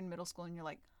 and then you're in middle school and you're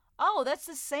like, oh, that's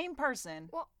the same person.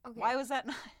 Well, okay. Why was that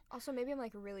not? Also, maybe I'm,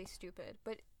 like, really stupid,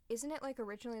 but isn't it, like,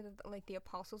 originally, like, the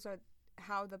apostles are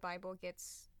how the Bible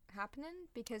gets happening?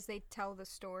 Because they tell the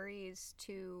stories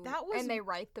and they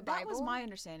write the Bible? That was my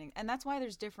understanding. And that's why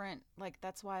there's different, like,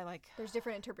 there's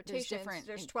different interpretations.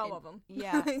 There's 12 of them.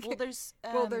 Yeah. Well, there's...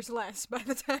 there's less by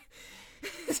the time...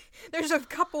 there's a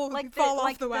couple like fall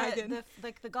off the wagon.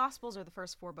 The Gospels are the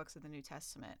first 4 books of the New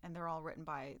Testament, and they're all written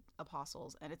by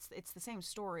apostles. And it's the same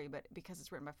story, but because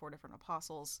it's written by 4 different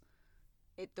apostles,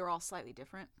 they're all slightly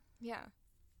different. Yeah.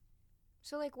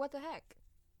 So, like, what the heck?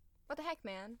 What the heck,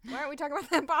 man? Why aren't we talking about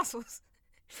the apostles?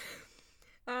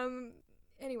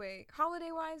 Anyway,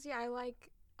 holiday-wise, yeah, I like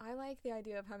the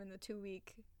idea of having the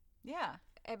 2-week. Yeah.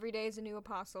 Every day is a new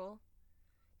apostle.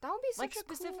 That would be such a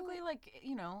specifically, cool... like,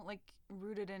 you know, like,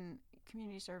 rooted in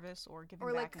community service or giving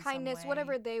back like in kindness, some way.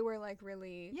 Whatever they were, like,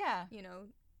 really, yeah, you know,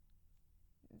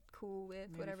 cool with.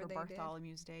 Maybe whatever they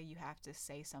Bartholomew's Day, you have to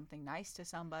say something nice to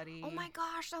somebody. Oh my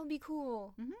gosh, that would be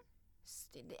cool.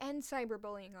 Mm-hmm. End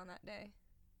cyberbullying on that day.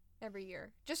 Every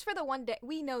year. Just for the one day.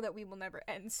 We know that we will never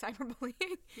end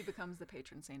cyberbullying. He becomes the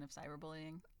patron saint of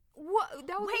cyberbullying. What?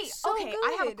 That would be so good.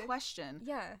 I have a question.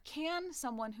 Yeah. Can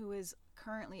someone who is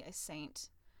currently a saint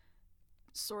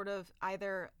sort of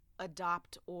either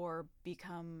adopt or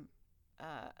become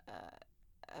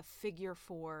a figure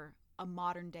for a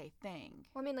modern day thing?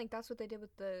 Well, I mean, like, that's what they did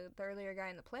with the earlier guy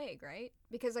in the plague, right?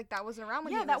 Because, like, that wasn't around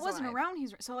when he was alive. Yeah, that wasn't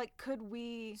around. So, like, could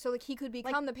we... So, like, he could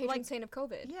become the patron saint of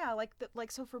COVID. Yeah,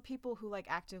 so for people who, like,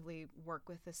 actively work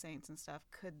with the saints and stuff,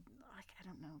 could, like, I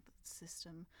don't know, the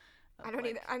system... I don't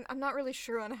either. I'm not really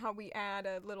sure on how we add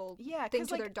a little thing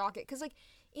to their docket. Because, like,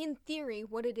 in theory,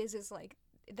 what it is, like,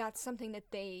 that's something that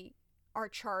they are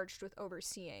charged with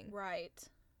overseeing. Right.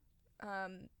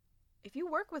 If you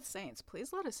work with saints,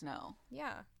 please let us know.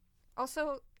 Yeah.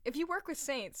 Also, if you work with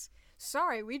saints,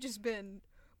 sorry, we just been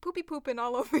pooping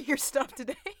all over your stuff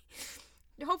today.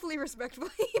 Hopefully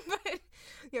respectfully, but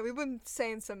yeah, we've been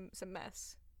saying some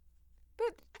mess.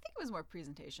 But I think it was more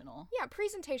presentational. Yeah,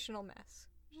 presentational mess.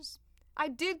 I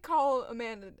did call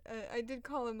Amanda, I did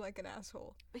call him, like, an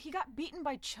asshole. But he got beaten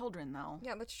by children, though.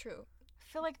 Yeah, that's true. I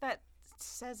feel like that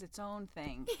says its own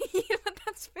thing. Yeah,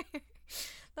 that's fair.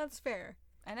 That's fair.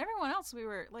 And everyone else, we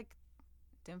were, like,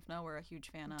 Dymphna we're a huge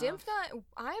fan of. Dymphna,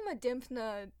 I'm a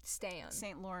Dymphna stan.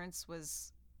 St. Lawrence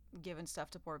was giving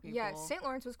stuff to poor people. Yeah, St.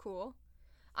 Lawrence was cool.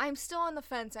 I'm still on the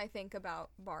fence, I think,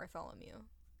 about Bartholomew.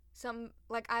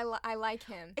 I like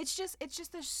him. It's just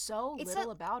there's so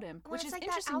little about him, which is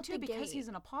interesting too because he's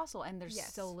an apostle and there's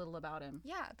so little about him.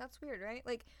 Yeah, that's weird, right?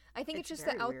 Like, I think it's just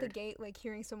the out the gate, like,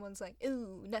 hearing someone's like,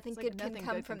 ooh, nothing good can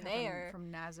come from there.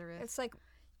 From Nazareth. It's like,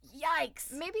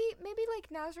 yikes. Maybe like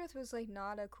Nazareth was, like,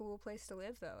 not a cool place to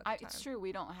live though. It's true.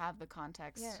 We don't have the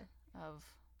context of.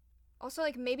 Also,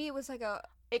 like, maybe it was like a.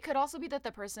 It could also be that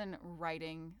the person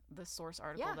writing the source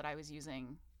article that I was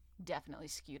using definitely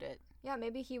skewed it. Yeah,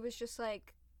 maybe he was just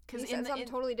like, because he said something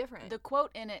totally different. The quote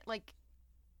in it, like,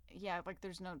 yeah, like,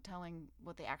 there's no telling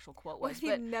what the actual quote was.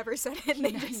 He never said it.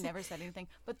 He never said anything.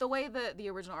 But the way the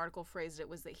original article phrased it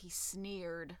was that he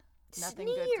sneered. Nothing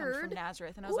good comes from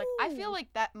Nazareth. And I was like, I feel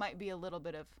like that might be a little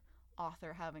bit of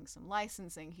author having some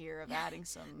licensing here of adding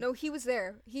some. No, he was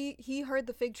there. He heard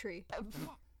the fig tree.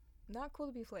 Not cool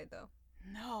to be flayed, though.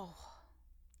 No.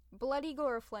 Blood eagle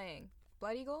or flaying?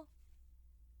 Blood eagle?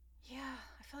 Yeah,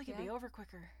 I feel like it'd be over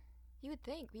quicker. You would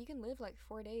think, but you can live like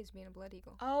 4 days being a blood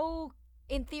eagle. Oh.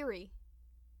 In theory.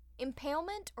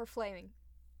 Impalement or flaying?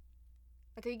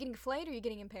 Like, are you getting flayed or are you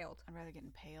getting impaled? I'd rather get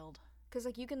impaled. Because,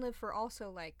 like, you can live for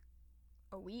also, like,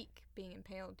 a week being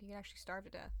impaled. You can actually starve to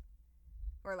death.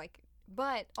 Or, like,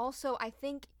 but also, I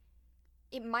think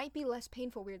it might be less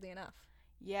painful, weirdly enough.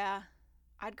 Yeah.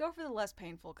 I'd go for the less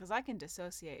painful because I can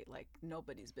dissociate like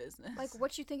nobody's business. Like,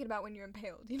 what you thinking about when you're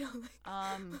impaled, you know?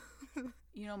 Like,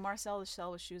 you know Marcel the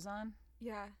Shell with shoes on?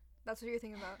 Yeah, that's what you're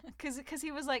thinking about. Because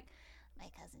he was like, my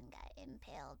cousin got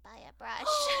impaled by a brush.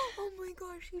 Oh my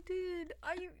gosh, he did.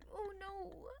 Oh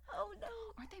no.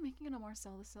 Aren't they making a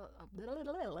Marcel the Shell?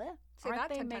 Aren't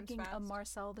they making a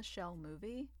Marcel the Shell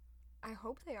movie? I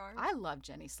hope they are. I love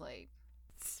Jenny Slate.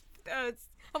 It's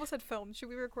almost said film. Should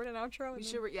we record an outro? We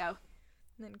should, yeah.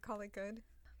 And then call it good.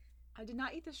 I did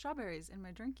not eat the strawberries in my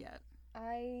drink yet.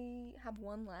 I have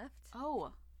one left.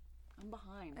 Oh, I'm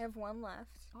behind. I have one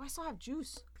left. Oh, I still have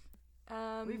juice.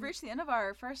 We've reached the end of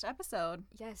our first episode.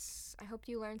 Yes. I hope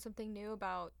you learned something new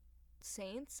about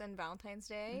saints and Valentine's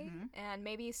Day. And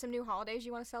maybe some new holidays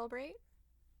you want to celebrate.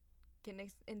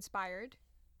 Getting inspired.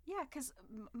 Yeah, because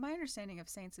my understanding of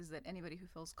saints is that anybody who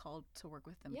feels called to work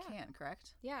with them can,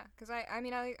 correct? Yeah, because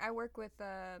I work with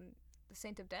the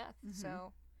Saint of Death,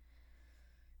 so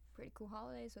pretty cool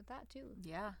holidays with that too.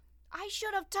 Yeah. I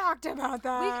should have talked about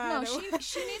that.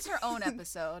 She needs her own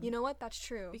episode. You know what? That's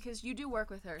true. Because you do work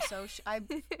with her, so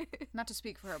not to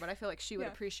speak for her, but I feel like she would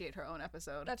appreciate her own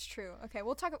episode. That's true. Okay,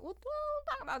 we'll talk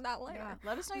about that later. Yeah.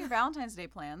 Let us know your Valentine's Day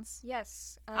plans.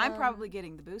 Yes. I'm probably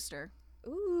getting the booster.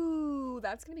 Ooh,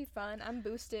 that's gonna be fun. I'm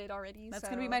boosted already. That's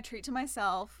gonna be my treat to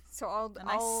myself. So I'll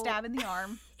nice stab in the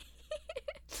arm.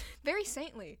 Very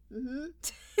saintly. In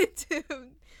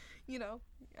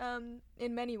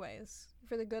many ways.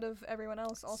 For the good of everyone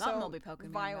else. Also, something will be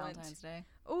poking violent. Me on Valentine's Day.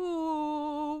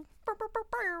 Ooh.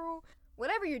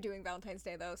 Whatever you're doing Valentine's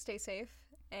Day, though, stay safe.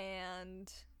 And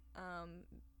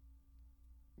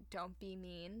don't be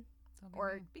mean.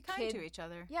 Be kind to each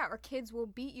other. Yeah, or kids will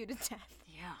beat you to death.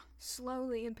 Yeah.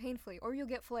 Slowly and painfully. Or you'll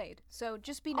get flayed. So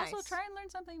just be nice. Also, try and learn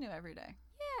something new every day.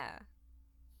 Yeah.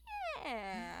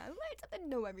 Learn something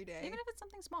new every day. Even if it's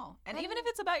something small. And even if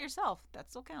it's about yourself, that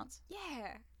still counts.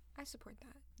 Yeah. I support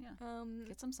that. Yeah.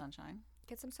 Get some sunshine.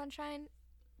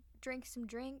 Drink some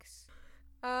drinks.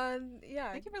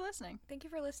 Yeah. Thank you for listening. Thank you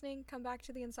for listening. Come back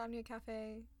to the Insomnia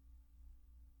Café.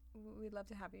 We'd love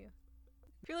to have you.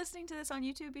 If you're listening to this on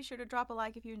YouTube, be sure to drop a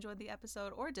like if you enjoyed the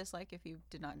episode, or a dislike if you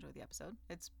did not enjoy the episode.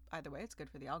 It's either way, it's good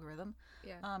for the algorithm.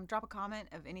 Yeah. Drop a comment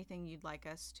of anything you'd like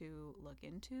us to look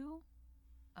into.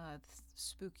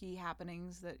 Spooky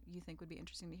happenings that you think would be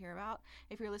interesting to hear about.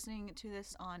 If you're listening to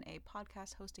this on a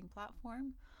podcast hosting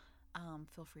platform,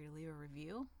 feel free to leave a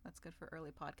review. That's good for early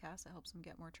podcasts. It helps them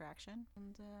get more traction.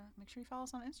 And make sure you follow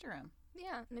us on Instagram.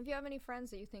 Yeah, and if you have any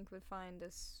friends that you think would find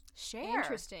this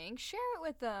interesting, share it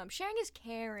with them. Sharing is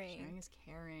caring. Sharing is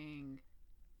caring.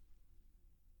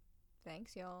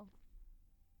 Thanks, y'all.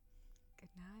 Good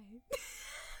night.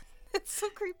 That's so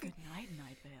creepy. Good night,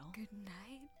 Night Vale. Good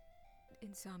night.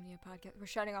 Insomnia podcast. We're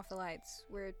shutting off the lights.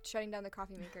 We're shutting down the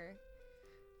coffee maker.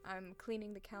 I'm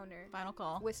cleaning the counter. Final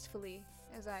call. Wistfully,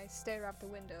 as I stare out the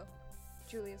window.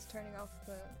 Julia's turning off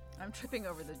the... I'm tripping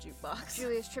over the jukebox.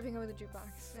 Julia's tripping over the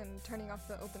jukebox and turning off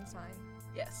the open sign.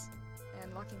 Yes.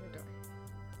 And locking the door.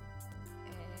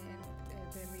 And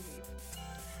then we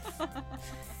leave.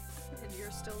 And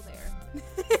you're still there.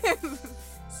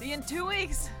 See you in 2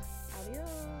 weeks.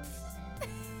 Adios.